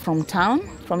is far from town,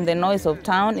 from the noise of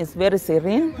town. It's very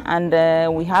serene,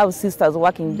 and we have sisters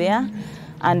working there.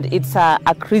 And it's a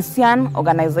Christian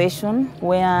organization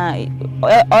where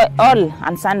all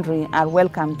and sundry are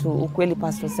welcome to Ukweli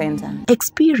Pastoral Center.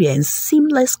 Experience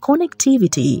seamless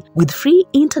connectivity with free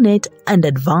internet and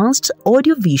advanced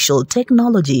audiovisual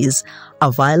technologies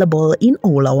available in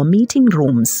all our meeting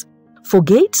rooms.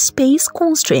 Forget space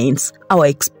constraints. Our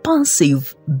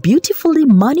expansive, beautifully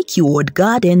manicured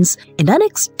gardens and an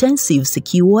extensive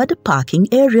secured parking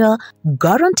area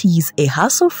guarantees a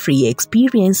hassle-free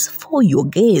experience for your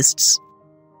guests.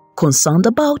 Concerned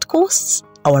about costs?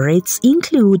 Our rates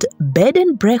include bed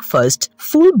and breakfast,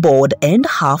 full board and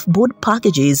half board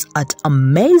packages at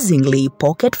amazingly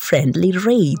pocket-friendly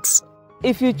rates.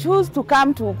 If you choose to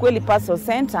come to Ukweli Pastoral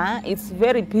Center, it's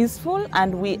very peaceful,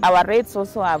 and our rates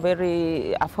also are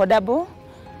very affordable.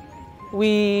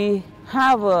 We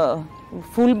have a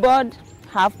full board,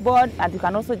 half board, and you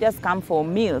can also just come for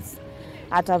meals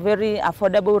at a very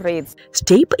affordable rates.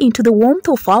 Step into the warmth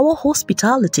of our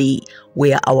hospitality,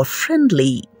 where our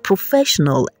friendly,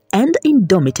 professional, and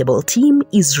indomitable team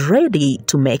is ready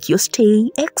to make your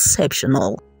stay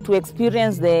exceptional. To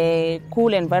experience the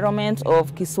cool environment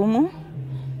of Kisumu,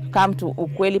 come to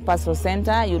Ukweli Pastoral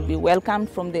Center. You'll be welcomed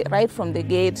right from the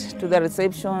gate to the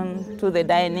reception, to the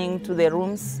dining, to the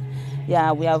rooms.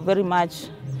 Yeah, we are very much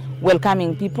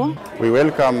welcoming people. We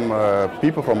welcome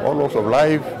people from all walks of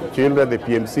life, children, the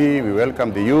PMC, we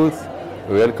welcome the youth,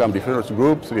 we welcome different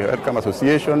groups, we welcome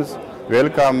associations, we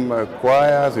welcome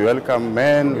choirs, we welcome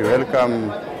men, we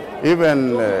welcome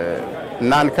even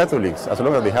non-Catholics, as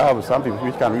long as they have something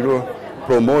which can really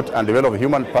promote and develop a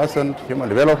human person, human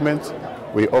development.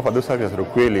 We offer those services at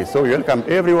Ukweli. So we welcome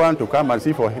everyone to come and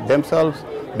see for themselves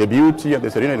the beauty and the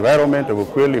serene environment of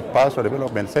Ukweli Pastoral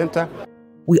Development Center.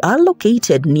 We are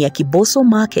located near Kiboso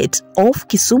Market off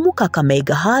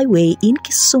Kisumu-Kakamega Highway in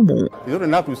Kisumu. It's not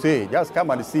enough to say, just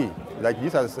come and see. Like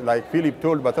Jesus, like Philip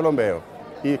told Bartholomew,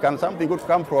 Can something good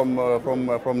come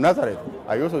from Nazareth?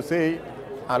 I also say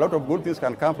a lot of good things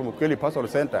can come from Ukweli Pastoral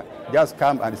Center. Just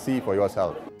come and see for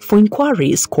yourself. For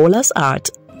inquiries, call us at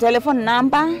telephone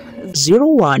number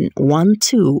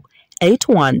 0112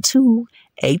 812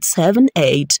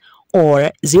 878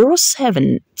 or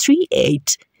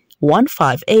 0738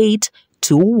 158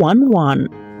 211.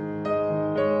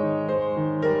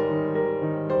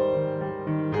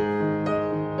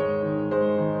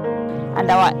 And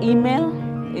our email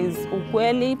is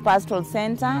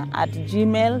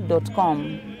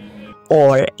ukwelipastoralcenter@gmail.com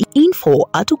or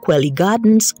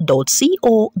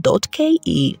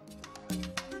info@ukwelligardens.co.ke.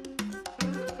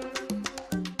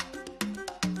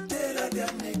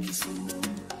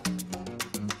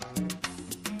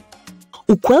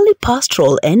 Ukweli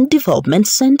Pastoral and Development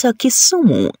Center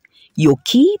Kisumu, your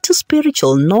key to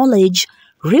spiritual knowledge,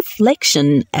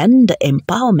 reflection and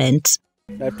empowerment.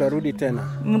 Tutarudi tena.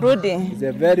 Mrudi. It's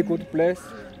a very good place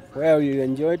where we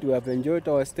have enjoyed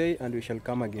our stay and we shall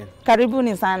come again.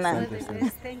 Karibuni sana.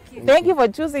 Thank you for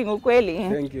choosing Ukweli.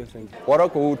 Thank you.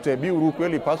 Warako ute biuru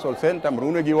Ukweli Pastoral Center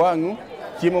mrune giwangu,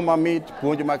 chimo mamit,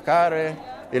 puonj makare,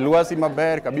 eluasi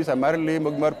maber kabisa mar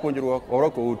lemo mar puonjruok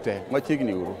warako ute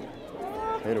machigni uru.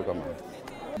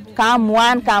 Come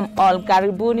one, come all.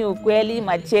 Karibuni Ukweli,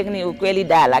 machegni Ukweli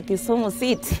dala, Kisumu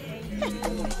City.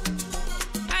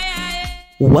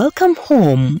 Welcome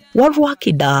home,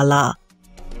 Warwaki Dala.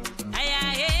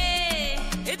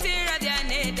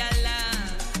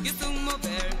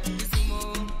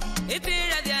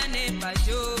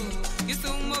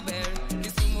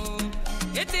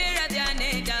 Iti radiane